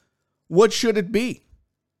Donna. What should it be?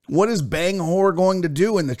 What is bang whore going to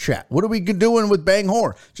do in the chat? What are we doing with bang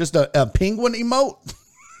whore? Just a penguin emote?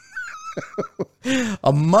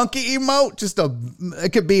 A monkey emote?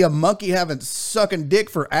 It could be a monkey sucking dick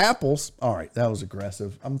for apples. All right, that was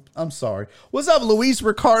aggressive. I'm sorry. What's up, Luis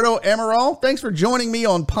Ricardo Amaral? Thanks for joining me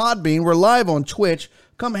on Podbean. We're live on Twitch.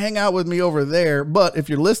 Come hang out with me over there. But if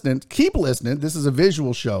you're listening, keep listening. This is a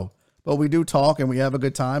visual show, but we do talk and we have a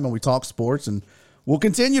good time and we talk sports, and we'll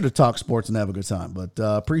continue to talk sports and have a good time. But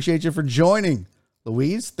appreciate you for joining,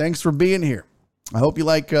 Louise. Thanks for being here. I hope you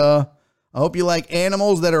like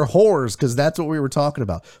animals that are whores, because that's what we were talking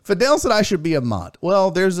about. Fidel said I should be a mod.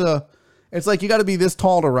 Well, it's like you got to be this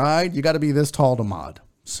tall to ride. You got to be this tall to mod.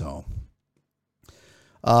 So,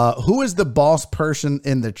 who is the boss person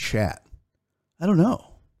in the chat? I don't know.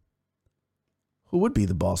 Who would be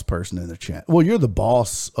the boss person in the chat? Well, you're the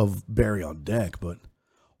boss of Barry on Deck, but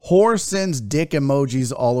whore sends dick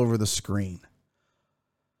emojis all over the screen.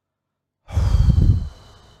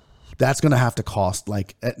 That's going to have to cost,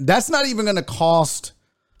 that's not even going to cost.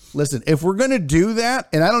 Listen, if we're going to do that,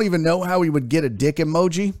 and I don't even know how we would get a dick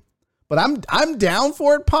emoji, but I'm down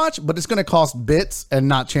for it, Potch, but it's going to cost bits and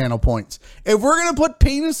not channel points. If we're going to put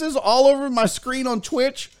penises all over my screen on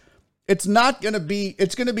Twitch, it's going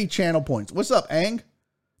to be channel points. What's up, Ang?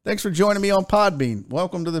 Thanks for joining me on Podbean.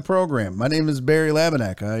 Welcome to the program. My name is Barry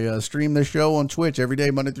Laminack. I stream this show on Twitch every day,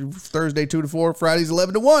 Monday through Thursday, 2 to 4, Fridays,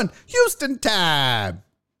 11 to 1, Houston time.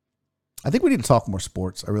 I think we need to talk more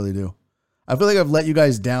sports. I really do. I feel like I've let you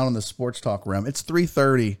guys down in the sports talk realm. It's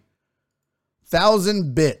 3:30.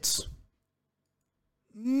 1,000 bits.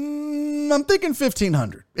 I'm thinking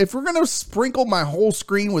 1,500. If we're going to sprinkle my whole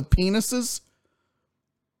screen with penises,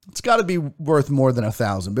 it's got to be worth more than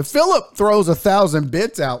 1,000. But Philip throws 1,000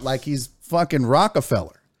 bits out like he's fucking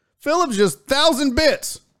Rockefeller. Philip's just 1,000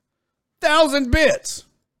 bits. 1,000 bits.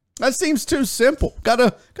 That seems too simple.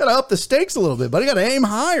 Gotta up the stakes a little bit, but I gotta aim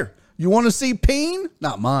higher. You want to see peen?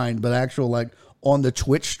 Not mine, but actual on the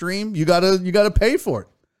Twitch stream. You gotta pay for it.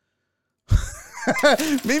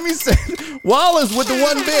 Mimi said, Wallace with the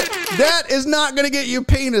 1 bit. That is not gonna get you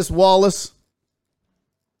penis, Wallace.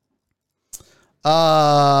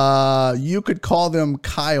 You could call them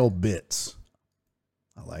Kyle bits.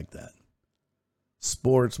 I like that.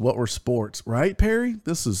 Sports. What were sports, right, Perry?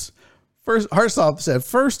 This is first. Harsoff said,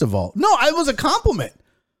 first of all, no, it was a compliment.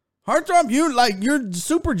 Heartthrob, you're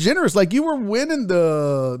super generous. Like you were winning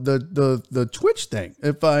the Twitch thing.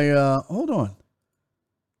 If I hold on.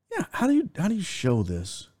 Yeah, how do you show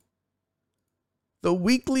this? The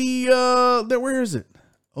weekly where is it?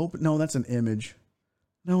 Open. No, that's an image.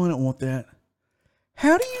 No, I don't want that.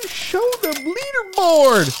 How do you show the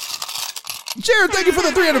leaderboard? Jared, thank you for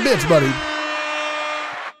the 300 bits, buddy.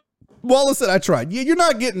 Wallace said I tried. Yeah, you're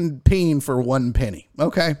not getting peen for 1 penny.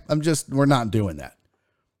 Okay, we're not doing that.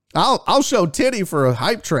 I'll show titty for a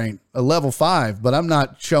hype train, a level 5, but I'm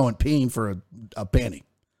not showing peen for a penny.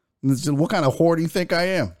 What kind of whore do you think I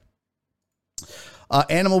am?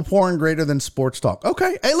 Animal porn greater than sports talk.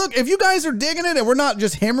 Okay. Hey, look, if you guys are digging it and we're not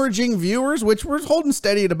just hemorrhaging viewers, which we're holding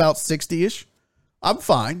steady at about 60-ish, I'm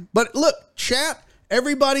fine. But look, chat,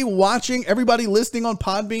 everybody watching, everybody listening on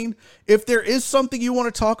Podbean, if there is something you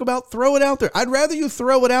want to talk about, throw it out there. I'd rather you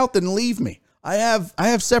throw it out than leave me. I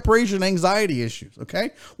have separation anxiety issues,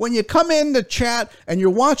 okay? When you come in the chat and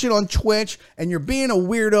you're watching on Twitch and you're being a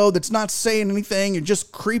weirdo that's not saying anything, you're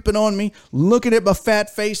just creeping on me, looking at my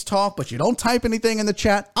fat face talk, but you don't type anything in the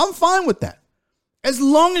chat, I'm fine with that. As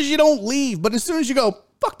long as you don't leave. But as soon as you go,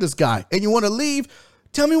 fuck this guy, and you want to leave,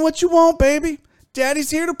 tell me what you want, baby.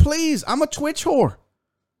 Daddy's here to please. I'm a Twitch whore.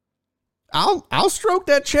 I'll stroke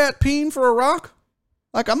that chat peen for a rock.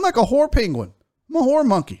 I'm like a whore penguin. I'm a whore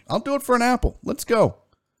monkey. I'll do it for an apple. Let's go.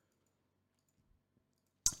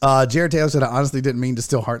 Jared Taylor said, I honestly didn't mean to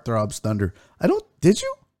steal Heartthrob's thunder. Did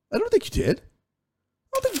you? I don't think you did.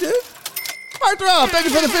 No big deal. Heartthrob, thank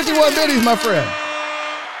you for the 51 biddies, my friend.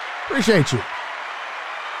 Appreciate you.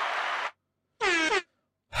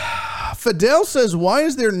 Fidel says, why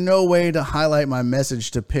is there no way to highlight my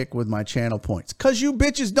message to pick with my channel points? Because you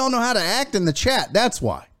bitches don't know how to act in the chat. That's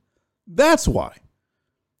why. That's why.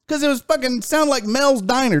 Because it was fucking sound like Mel's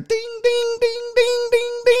Diner. Ding, ding, ding, ding,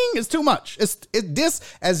 ding, ding. It's too much. It's this,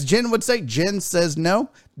 as Jen would say. Jen says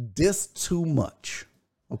no. This too much.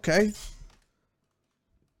 Okay?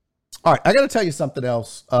 All right, I got to tell you something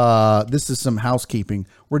else. This is some housekeeping.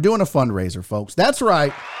 We're doing a fundraiser, folks. That's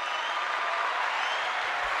right.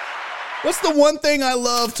 What's the one thing I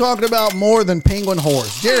love talking about more than penguin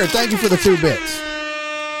whores? Jared, thank you for the 2 bits.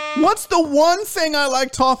 What's the one thing I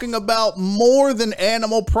like talking about more than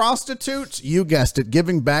animal prostitutes? You guessed it,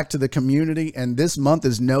 giving back to the community. And this month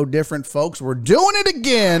is no different, folks. We're doing it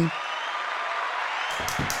again.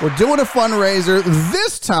 We're doing a fundraiser.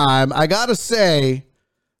 This time, I got to say,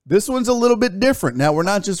 this one's a little bit different. Now, we're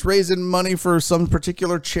not just raising money for some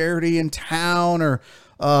particular charity in town or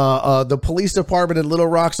the police department in Little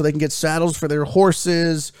Rock so they can get saddles for their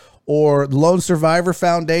horses, or Lone Survivor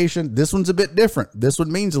Foundation. This one's a bit different. This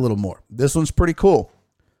one means a little more. This one's pretty cool.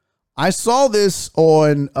 I saw this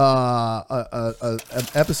on an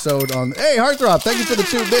episode on... Hey, Heartthrob, thank you for the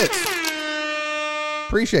 2 bits.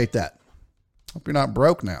 Appreciate that. Hope you're not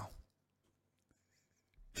broke now.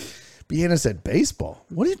 Biena said baseball.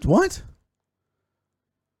 What?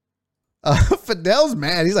 Fidel's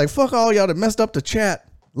mad. He's like, fuck all y'all that messed up the chat.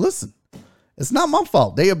 Listen, it's not my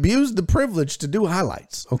fault. They abused the privilege to do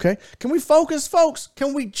highlights. Okay. Can we focus, folks?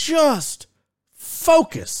 Can we just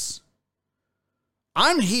focus?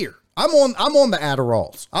 I'm here. I'm on the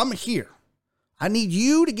Adderalls. I'm here. I need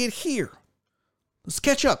you to get here. Let's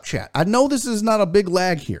catch up, chat. I know this is not a big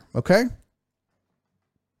lag here. Okay.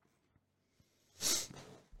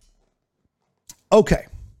 Okay.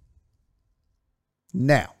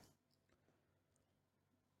 Now,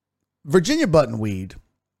 Virginia Buttonweed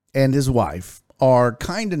and his wife are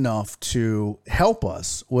kind enough to help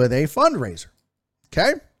us with a fundraiser.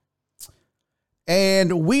 Okay.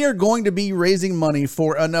 And we are going to be raising money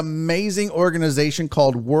for an amazing organization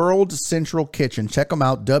called World Central Kitchen. Check them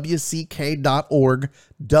out. WCK.org.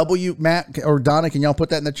 Matt or Donna, can y'all put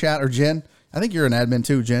that in the chat, or Jen? I think you're an admin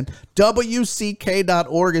too, Jen.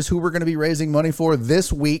 WCK.org is who we're going to be raising money for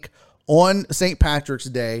this week on St. Patrick's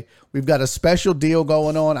Day. We've got a special deal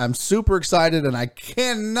going on. I'm super excited, and I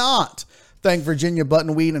cannot thank Virginia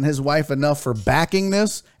Buttonweed and his wife enough for backing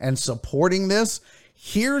this and supporting this.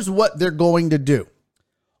 Here's what they're going to do.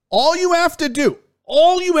 All you have to do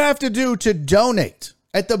to donate,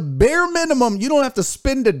 at the bare minimum, you don't have to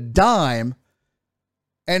spend a dime.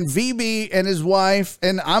 And VB and his wife,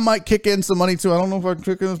 and I might kick in some money too. I don't know if I can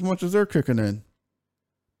kick in as much as they're kicking in.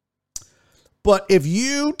 But if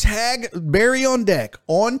you tag Barry on Deck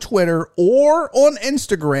on Twitter or on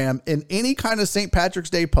Instagram in any kind of St.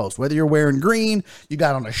 Patrick's Day post, whether you're wearing green, you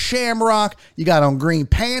got on a shamrock, you got on green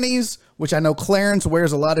panties, which I know Clarence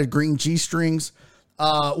wears a lot of green G-strings,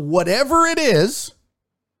 whatever it is,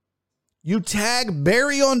 you tag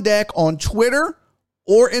Barry on Deck on Twitter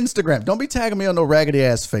or Instagram. Don't be tagging me on no raggedy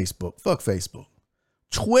ass Facebook. Fuck Facebook.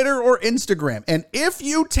 Twitter or Instagram. And if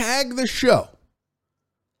you tag the show,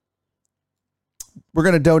 we're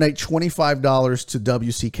going to donate $25 to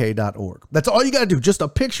WCK.org. That's all you got to do. Just a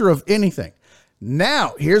picture of anything.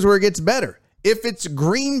 Now, here's where it gets better. If it's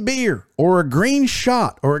green beer or a green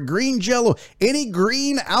shot or a green Jello, any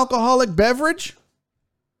green alcoholic beverage.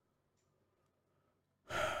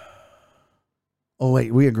 Oh,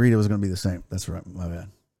 wait, we agreed it was going to be the same. That's right. My bad.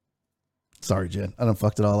 Sorry, Jen. I done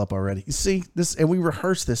fucked it all up already. You see this, and we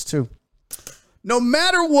rehearsed this too. No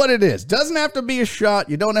matter what it is, doesn't have to be a shot.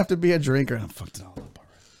 You don't have to be a drinker. I fucked it all up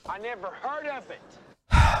already. I never heard of it.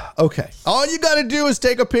 Okay. All you got to do is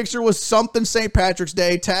take a picture with something St. Patrick's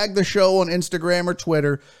Day, tag the show on Instagram or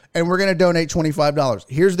Twitter, and we're going to donate $25.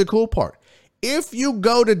 Here's the cool part. If you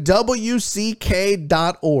go to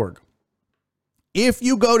WCK.org,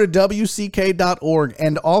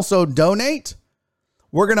 and also donate,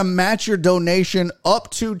 we're going to match your donation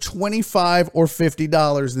up to $25 or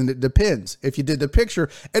 $50. And it depends if you did the picture.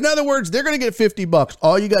 In other words, they're going to get $50.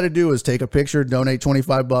 All you got to do is take a picture, donate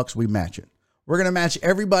 $25. We match it. We're going to match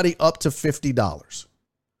everybody up to $50.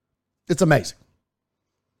 It's amazing.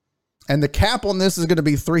 And the cap on this is going to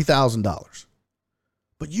be $3,000.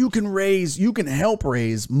 But you can help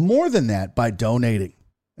raise more than that by donating.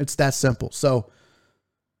 It's that simple. So,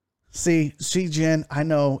 See, Jen, I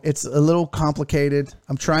know it's a little complicated.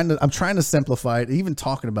 I'm trying to simplify it. Even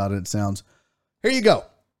talking about it sounds. Here you go.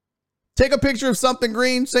 Take a picture of something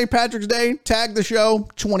green, St. Patrick's Day, tag the show,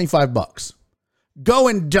 $25. Go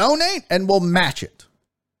and donate and we'll match it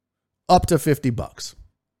up to $50.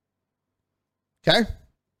 Okay?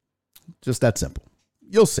 Just that simple.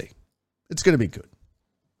 You'll see. It's going to be good.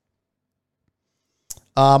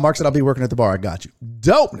 Mark said, I'll be working at the bar. I got you.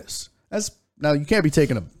 Dopeness. Now, you can't be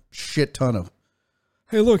taking a shit ton of,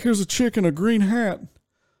 hey, look, here's a chick in a green hat.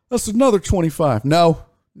 That's another 25. No.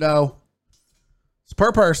 It's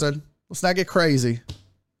per person. Let's not get crazy.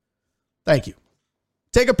 Thank you.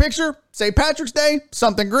 Take a picture, St. Patrick's Day,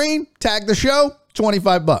 something green, tag the show,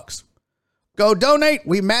 $25. Go donate.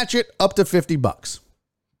 We match it up to $50.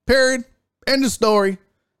 Period. End of story.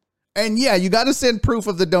 And yeah, you got to send proof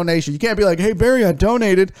of the donation. You can't be like, hey, Barry, I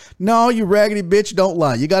donated. No, you raggedy bitch, don't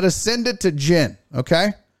lie. You got to send it to Jen,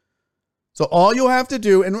 okay? So all you'll have to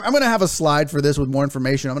do, and I'm going to have a slide for this with more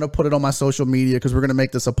information. I'm going to put it on my social media because we're going to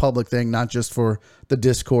make this a public thing, not just for the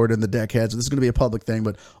Discord and the deckheads. This is going to be a public thing,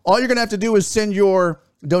 but all you're going to have to do is send your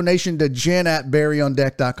donation to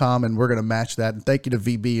jen@barryondeck.com, and we're going to match that. And thank you to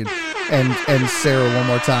VB and Sarah one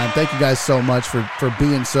more time. Thank you guys so much for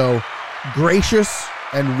being so gracious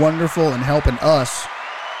and wonderful and helping us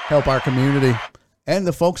help our community and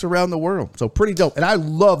the folks around the world. So pretty dope. And I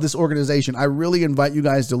love this organization. I really invite you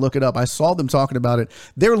guys to look it up. I saw them talking about it.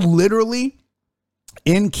 They're literally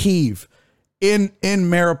in Kyiv, in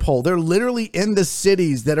Mariupol. They're literally in the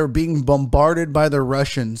cities that are being bombarded by the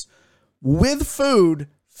Russians with food,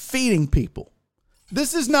 feeding people.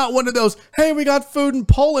 This is not one of those, hey, we got food in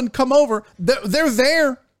Poland, come over. They're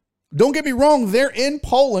there. Don't get me wrong. They're in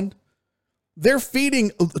Poland. They're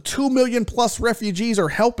feeding 2 million plus refugees, or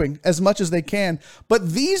helping as much as they can.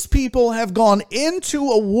 But these people have gone into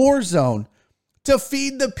a war zone to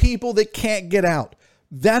feed the people that can't get out.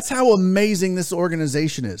 That's how amazing this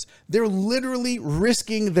organization is. They're literally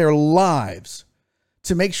risking their lives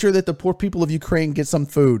to make sure that the poor people of Ukraine get some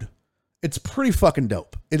food. It's pretty fucking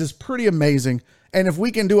dope. It is pretty amazing. And if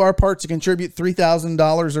we can do our part to contribute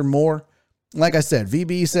 $3,000 or more, like I said,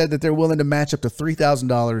 VB said that they're willing to match up to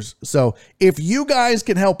 $3,000. So if you guys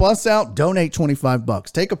can help us out, donate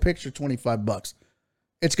 $25. Take a picture, $25.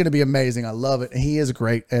 It's going to be amazing. I love it. He is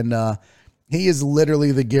great. And he is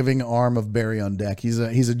literally the giving arm of Barry on Deck. He's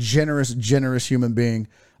a generous human being,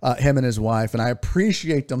 him and his wife. And I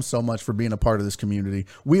appreciate them so much for being a part of this community.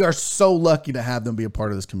 We are so lucky to have them be a part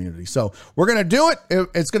of this community. So we're going to do it.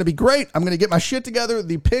 It's going to be great. I'm going to get my shit together.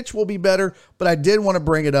 The pitch will be better, but I did want to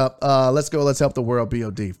bring it up. Let's go. Let's help the world.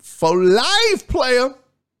 BOD for life, player.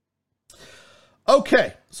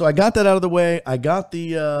 Okay. So I got that out of the way. I got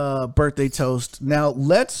the birthday toast. Now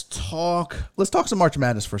let's talk some March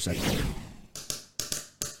Madness for a second.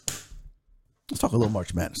 Let's talk a little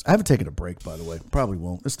March Madness. I haven't taken a break, by the way. Probably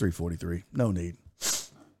won't. It's 3:43. No need.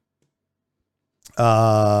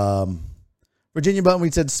 Virginia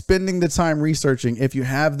Buttonweed said, spending the time researching. If you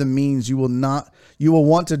have the means, you will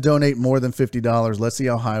want to donate more than $50. Let's see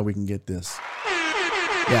how high we can get this.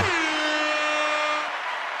 Yeah.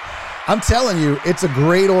 I'm telling you, it's a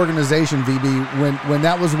great organization, VB. When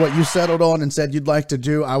that was what you settled on and said you'd like to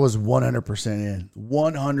do, I was 100% in,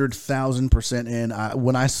 100,000% in.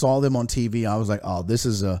 When I saw them on TV, I was like, oh, this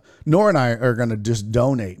is Nora and I are going to just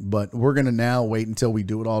donate, but we're going to now wait until we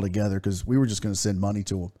do it all together because we were just going to send money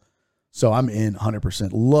to them. So I'm in 100%.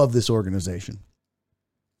 Love this organization.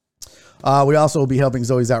 We also will be helping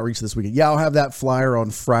Zoe's outreach this weekend. Yeah, I'll have that flyer on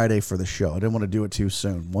Friday for the show. I didn't want to do it too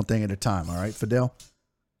soon. One thing at a time. All right, Fidel?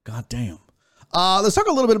 God damn. Let's talk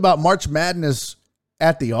a little bit about March Madness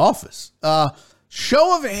at the office.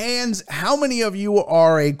 Show of hands, how many of you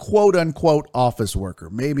are a quote-unquote office worker?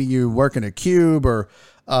 Maybe you work in a cube or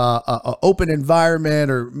an open environment,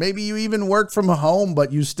 or maybe you even work from home,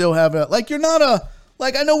 but you still have you're not a...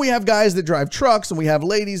 Like, I know we have guys that drive trucks and we have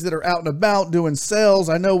ladies that are out and about doing sales.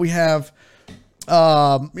 I know we have,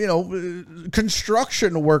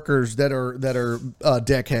 construction workers that are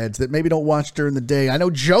deckheads that maybe don't watch during the day. I know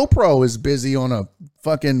Joe Pro is busy on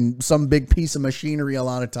some big piece of machinery a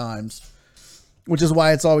lot of times, which is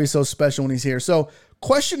why it's always so special when he's here. So,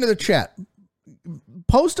 question to the chat.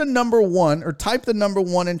 Post a number 1 or type the number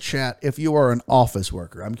 1 in chat if you are an office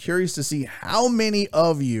worker. I'm curious to see how many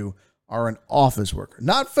of you are an office worker.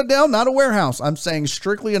 Not Fidel, not a warehouse. I'm saying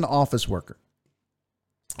strictly an office worker.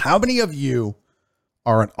 How many of you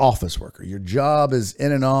are an office worker? Your job is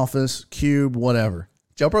in an office, cube, whatever.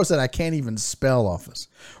 Joe Pro said, I can't even spell office,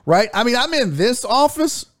 right? I mean, I'm in this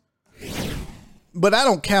office, but I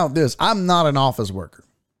don't count this. I'm not an office worker.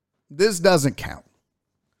 This doesn't count.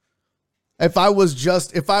 If I was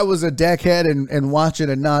a deckhead and watching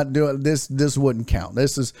and not doing this wouldn't count.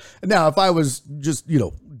 Now, if I was just,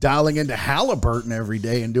 dialing into Halliburton every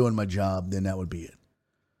day and doing my job, then that would be it.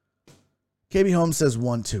 KB Holmes says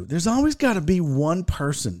 1-2. There's always got to be one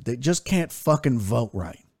person that just can't fucking vote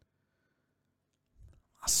right.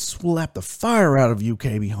 I slap the fire out of you,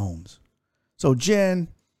 KB Holmes. So Jen,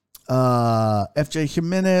 FJ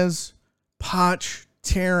Jimenez, Potch,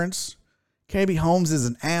 Terrence, KB Holmes is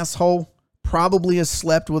an asshole. Probably has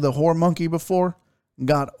slept with a whore monkey before.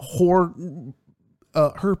 Got whore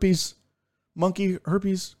herpes. Monkey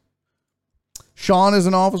herpes. Sean is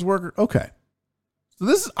an office worker. Okay. So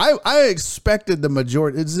this is, I expected the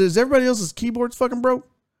majority. Is everybody else's keyboards fucking broke?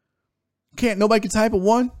 Nobody can type a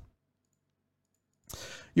 1?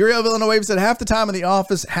 Uriel Villanueva said half the time in the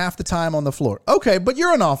office, half the time on the floor. Okay, but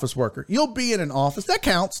you're an office worker. You'll be in an office. That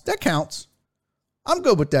counts. That counts. I'm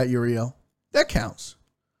good with that, Uriel. That counts.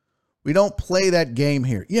 We don't play that game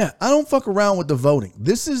here. Yeah, I don't fuck around with the voting.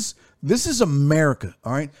 This is America,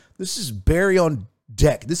 all right? This is Barry on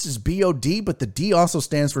deck. This is BOD, but the D also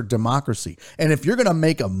stands for democracy. And if you're going to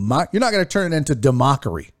make you're not going to turn it into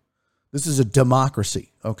democracy. This is a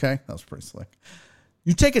democracy, okay? That was pretty slick.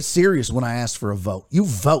 You take it serious when I ask for a vote. You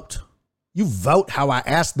vote. You vote how I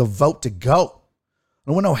ask the vote to go. I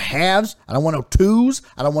don't want no halves. I don't want no 2s.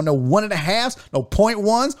 I don't want no 1.5s, no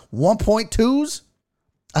 0.1s, 1.2s.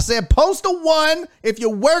 I said post a 1 if you're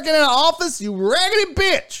working in an office, you raggedy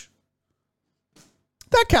bitch.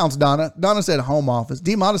 That counts, Donna. Donna said home office.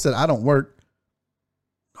 D-Mata said I don't work.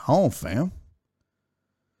 Home, fam.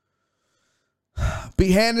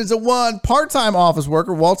 Behan is a 1. Part-time office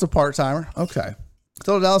worker. Walt's a part-timer. Okay.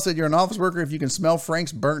 Total Dallas said you're an office worker if you can smell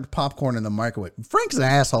Frank's burnt popcorn in the microwave. Frank's an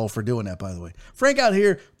asshole for doing that, by the way. Frank out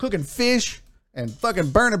here cooking fish and fucking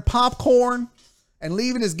burning popcorn and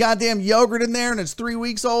leaving his goddamn yogurt in there and it's 3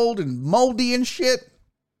 weeks old and moldy and shit.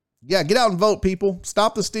 Yeah, get out and vote, people.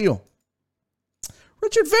 Stop the steal.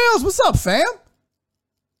 Richard Vales, what's up, fam?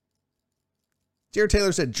 Jared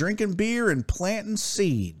Taylor said drinking beer and planting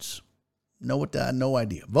seeds. No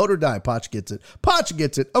idea. Vote or die. Potch gets it. Potch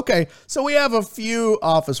gets it. Okay, so we have a few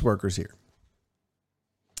office workers here.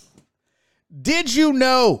 Did you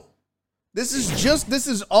know? This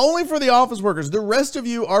is only for the office workers. The rest of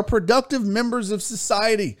you are productive members of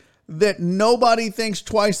society that nobody thinks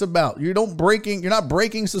twice about. You're not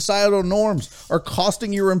breaking societal norms or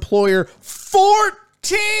costing your employer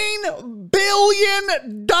 $14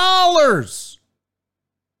 billion.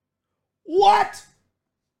 What?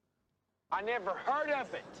 I never heard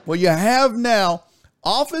of it. Well, you have now.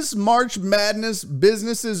 Office March Madness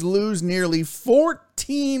businesses lose nearly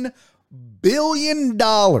 $14 billion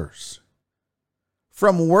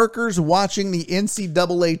from workers watching the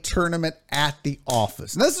NCAA tournament at the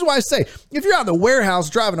office. And this is why I say, if you're out in the warehouse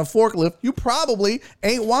driving a forklift, you probably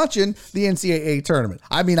ain't watching the NCAA tournament.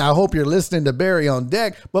 I mean, I hope you're listening to Barry on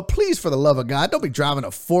Deck, but please, for the love of God, don't be driving a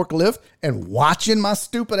forklift and watching my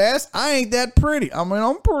stupid ass. I ain't that pretty. I mean,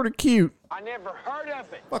 I'm pretty cute. I never heard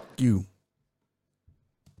of it. Fuck you.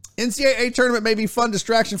 NCAA tournament may be fun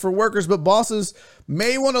distraction for workers, but bosses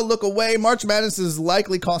may want to look away. March Madness is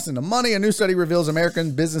likely costing them money. A new study reveals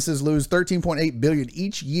American businesses lose $13.8 billion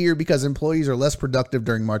each year because employees are less productive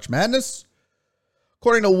during March Madness.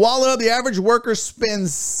 According to Walla, the average worker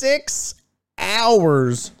spends 6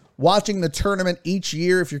 hours watching the tournament each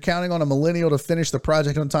year. If you're counting on a millennial to finish the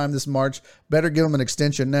project on time this March, better give them an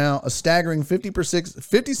extension now. A staggering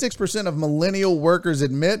 56% of millennial workers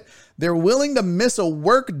admit they're willing to miss a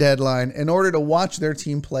work deadline in order to watch their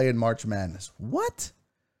team play in March Madness. What?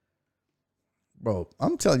 Bro,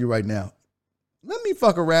 I'm telling you right now, let me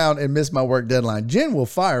fuck around and miss my work deadline. Jen will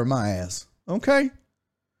fire my ass. Okay?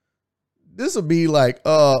 This will be like,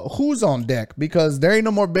 who's on deck? Because there ain't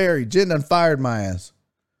no more Barry. Jen done fired my ass.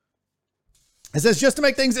 It says, just to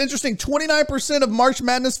make things interesting, 29% of March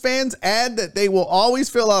Madness fans add that they will always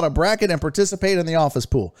fill out a bracket and participate in the office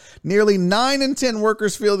pool. Nearly 9 in 10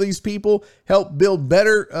 workers feel these pools help build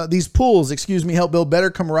better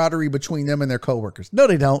camaraderie between them and their coworkers. No,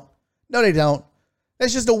 they don't. No, they don't.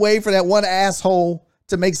 That's just a way for that one asshole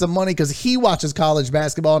to make some money because he watches college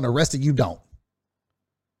basketball and the rest of you don't.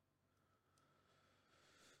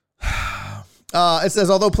 It says,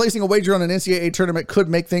 although placing a wager on an NCAA tournament could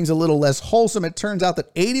make things a little less wholesome, it turns out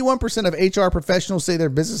that 81% of HR professionals say their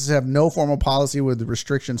businesses have no formal policy with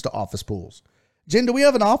restrictions to office pools. Jen, do we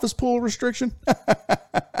have an office pool restriction?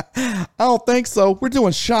 I don't think so. We're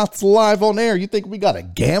doing shots live on air. You think we got a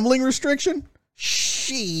gambling restriction?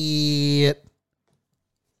 Shit.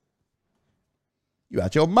 You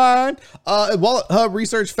out your mind? Wallet Hub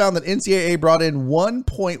research found that NCAA brought in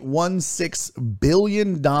 $1.16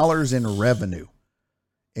 billion in revenue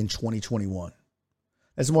in 2021.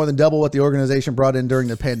 That's more than double what the organization brought in during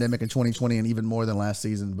the pandemic in 2020 and even more than last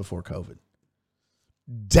season before COVID.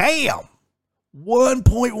 Damn.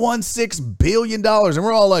 $1.16 billion. And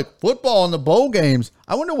we're all like, football in the bowl games.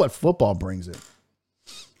 I wonder what football brings in.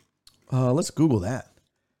 Let's Google that.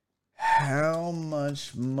 How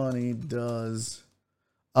much money does...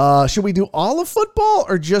 should we do all of football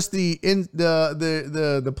or just the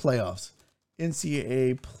playoffs?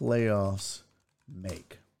 NCAA playoffs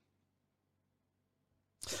make.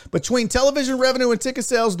 Between television revenue and ticket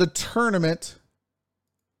sales, the tournament...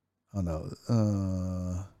 Oh, no.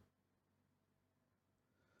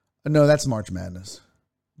 No, that's March Madness.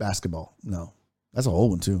 Basketball. No. That's a whole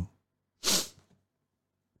one, too.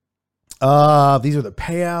 These are the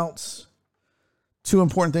payouts. 2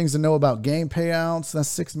 important things to know about game payouts.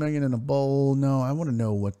 That's $6 million in a bowl. No, I want to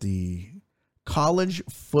know what the college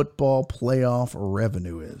football playoff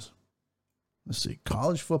revenue is. Let's see.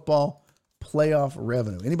 College football playoff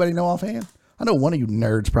revenue. Anybody know offhand? I know one of you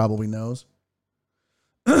nerds probably knows.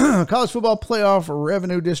 College football playoff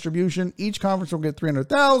revenue distribution. Each conference will get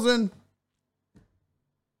 $300,000.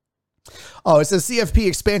 Oh, it says CFP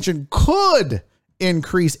expansion could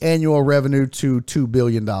increase annual revenue to $2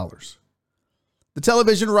 billion. The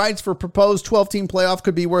television rights for proposed 12-team playoff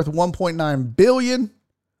could be worth $1.9 billion.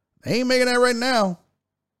 They ain't making that right now.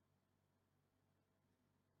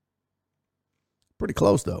 Pretty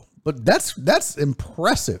close though, but that's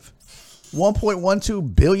impressive.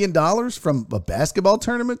 $1.12 billion from a basketball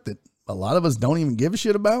tournament that a lot of us don't even give a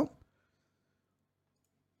shit about.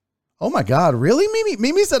 Oh my God, really?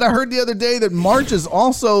 Mimi said, I heard the other day that March is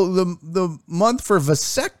also the month for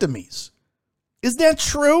vasectomies. Is that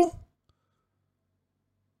true?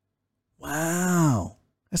 Wow.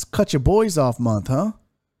 That's cut your boys off month, huh?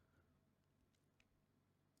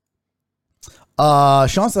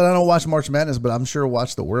 Sean said, I don't watch March Madness, but I'm sure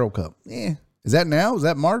watch the World Cup. Is that now? Is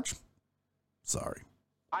that March? Sorry.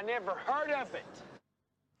 I never heard of it.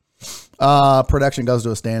 Production goes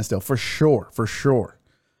to a standstill for sure.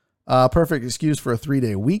 Perfect excuse for a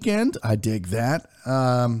 3-day weekend. I dig that.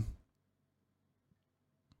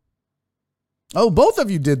 Both of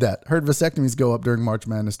you did that. Heard vasectomies go up during March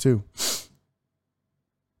Madness too.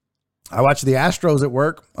 I watched the Astros at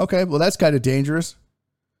work. Okay, well that's kind of dangerous.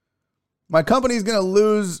 My company's going to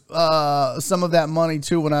lose some of that money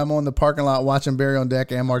too when I'm on the parking lot watching Barry on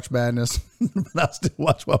Deck and March Madness. But I'll still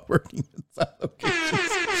watch while working inside locations.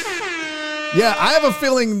 Yeah, I have a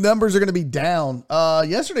feeling numbers are going to be down.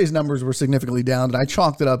 Yesterday's numbers were significantly down, and I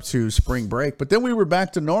chalked it up to spring break. But then we were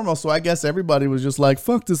back to normal, so I guess everybody was just like,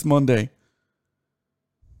 fuck this Monday.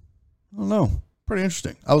 I don't know. Pretty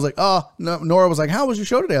interesting. I was like, no. Nora was like, how was your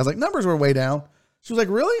show today? I was like, numbers were way down. She was like,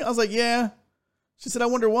 really? I was like, yeah. She said, I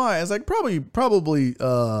wonder why. I was like, probably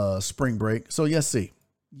spring break. So yes, see.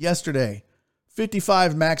 Yesterday,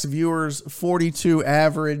 55 max viewers, 42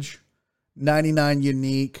 average, 99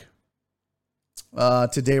 unique.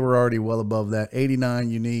 Today we're already well above that.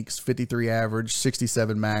 89 uniques, 53 average,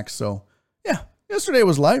 67 max. So yeah, yesterday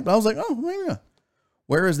was light, but I was like, oh, maybe not.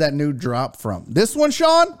 Where is that new drop from? This one,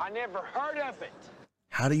 Sean? I never heard of it.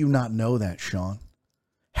 How do you not know that, Sean?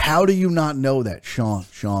 How do you not know that, Sean?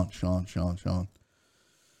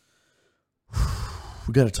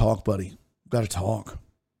 We got to talk, buddy. We got to talk.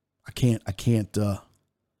 We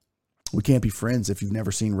can't be friends if you've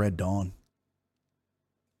never seen Red Dawn.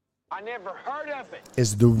 I never heard of it.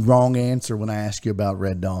 Is the wrong answer when I ask you about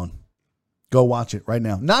Red Dawn. Go watch it right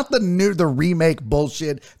now. Not the remake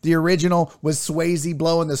bullshit. The original with Swayze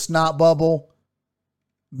blowing the snot bubble.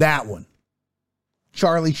 That one.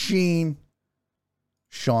 Charlie Sheen.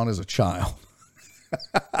 Sean is a child.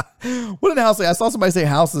 What did House say? I saw somebody say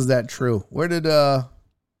House is that true. Where did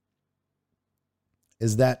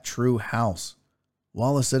is that true House?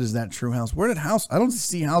 Wallace said is that true House? Where did House? I don't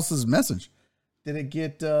see House's message. Did it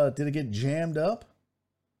get jammed up?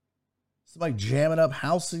 Somebody jamming up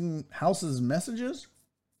House's messages?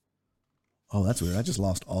 Oh, that's weird. I just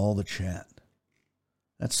lost all the chat.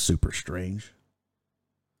 That's super strange.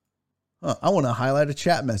 I want to highlight a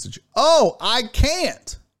chat message. Oh, I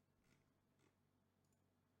can't.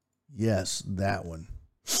 Yes, that one.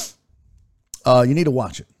 You need to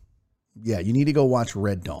watch it. Yeah, you need to go watch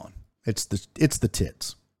Red Dawn. It's the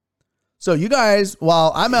tits. So you guys,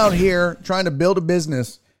 while I'm out here trying to build a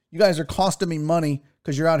business, you guys are costing me money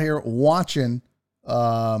because you're out here watching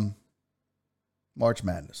March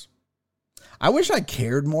Madness. I wish I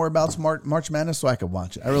cared more about March Madness so I could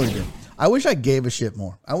watch it. I really do. I wish I gave a shit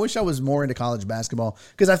more. I wish I was more into college basketball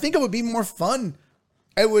because I think it would be more fun.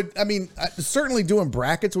 Certainly doing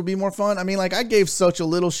brackets would be more fun. I mean, like I gave such a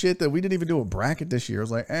little shit that we didn't even do a bracket this year. I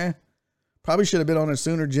was like, probably should have been on it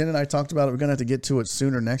sooner. Jen and I talked about it. We're going to have to get to it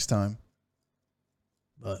sooner next time.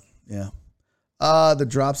 But yeah. The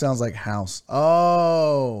drop sounds like House.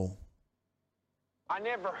 Oh. I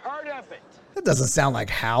never heard of it. That doesn't sound like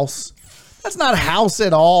House. That's not House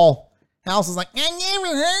at all. House is like, I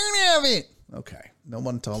never heard of it. Okay. No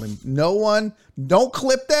one told him. No one. Don't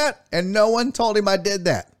clip that. And no one told him I did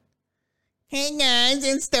that. Hey, guys,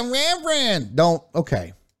 it's the Reverend. Don't.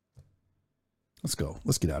 Okay. Let's go.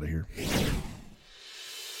 Let's get out of here.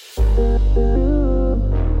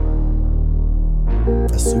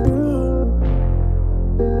 That's super low.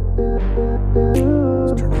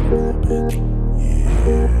 Let's turn it up a little bit. Yeah.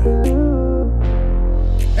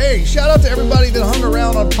 Hey, shout out to everybody that hung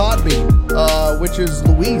around on Podbean, which is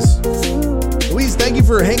Luis. Luis, thank you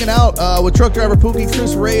for hanging out with Truck Driver Pookie,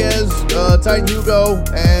 Chris Reyes, Titan Hugo,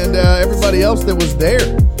 and everybody else that was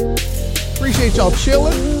there. Appreciate y'all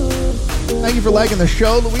chilling. Thank you for liking the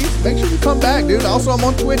show, Luis. Make sure you come back, dude. Also, I'm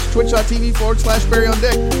on Twitch,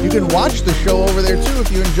 twitch.tv/BarryOnDeck. You can watch the show over there, too,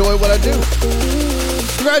 if you enjoy what I do.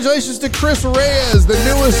 Congratulations to Chris Reyes, the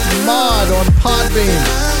newest mod on Podbean.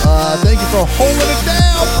 Thank you for holding it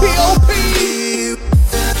down, POP!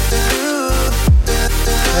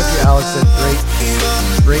 Thank you, Alex. Said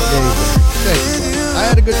great day. Thank you, buddy. I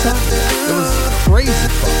had a good time. It was crazy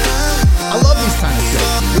fun. I love these kind of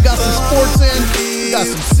shows. We got some sports in. We got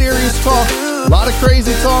some serious talk. A lot of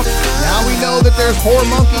crazy talk. Now we know that there's whore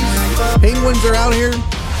monkeys. Penguins are out here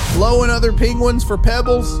blowing other penguins for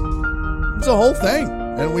pebbles. It's a whole thing.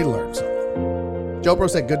 And we learned something. Joe Pro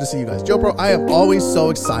said, good to see you guys. Joe Pro, I am always so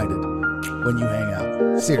excited when you hang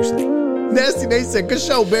out. Seriously. Nasty Nate said, good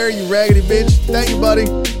show, Barry, you raggedy bitch. Thank you, buddy.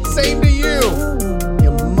 Same to you.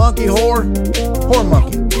 You monkey whore. Whore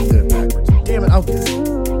monkey. I did it backwards. Damn it, I'll get it.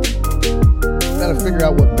 Gotta figure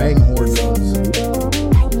out what bang whore does.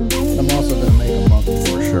 I'm also gonna make a monkey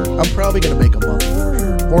for sure. I'm probably gonna make a monkey for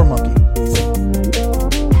sure. Whore monkey.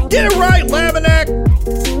 Get it right, Laminack.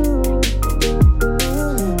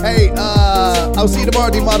 Hey, I'll see you tomorrow,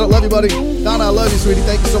 D-Model. Love you, buddy. Donna, I love you, sweetie.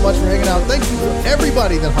 Thank you so much for hanging out. Thank you to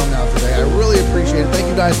everybody that hung out today. I really appreciate it. Thank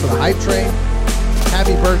you guys for the hype train.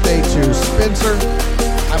 Happy birthday to Spencer.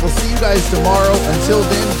 I will see you guys tomorrow. Until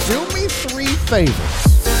then, do me 3 favors.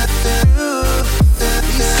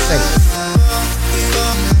 Be safe.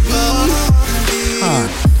 Be kind.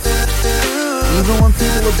 Even when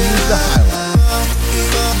people abuse the highlight.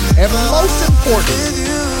 And most importantly,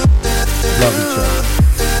 love each other.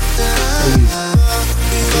 Please.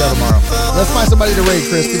 See y'all tomorrow. Let's find somebody to raid,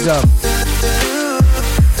 Chris. Good job.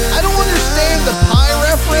 I don't understand the pie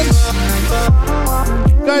reference.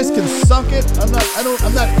 You guys can suck it. I'm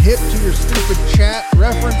not hip to your stupid chat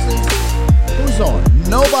references. Who's on?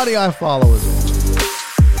 Nobody I follow is on.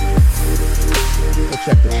 Go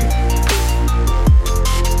check this shit.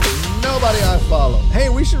 Nobody I follow. Hey,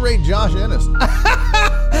 we should raid Josh Ennis.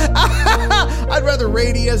 I'd rather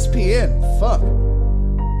raid ESPN. Fuck.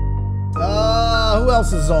 Who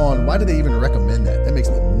else is on? Why did they even recommend that? That makes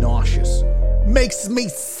me nauseous. Makes me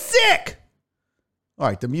sick. All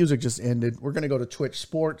right, the music just ended. We're going to go to Twitch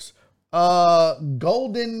Sports.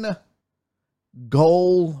 Golden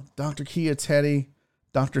Goal, Dr. Kia Teddy,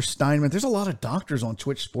 Dr. Steinman. There's a lot of doctors on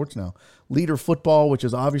Twitch Sports now. Leader Football, which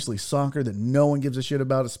is obviously soccer that no one gives a shit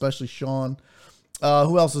about, especially Sean.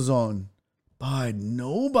 Who else is on?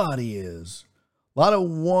 Nobody is. A lot of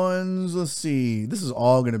ones. Let's see. This is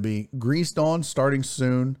all going to be Greased On starting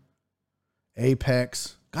soon.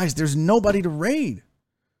 Apex. Guys, there's nobody to raid.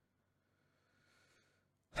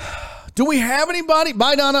 Do we have anybody?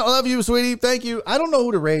 Bye, Donna. I love you, sweetie. Thank you. I don't know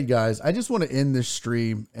who to raid, guys. I just want to end this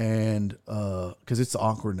stream and because it's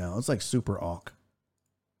awkward now. It's like super awkward.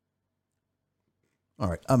 All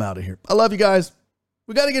right, I'm out of here. I love you guys.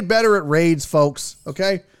 We got to get better at raids, folks.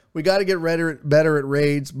 Okay? We got to get better at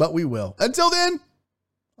raids, but we will. Until then,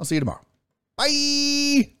 I'll see you tomorrow.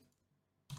 Bye.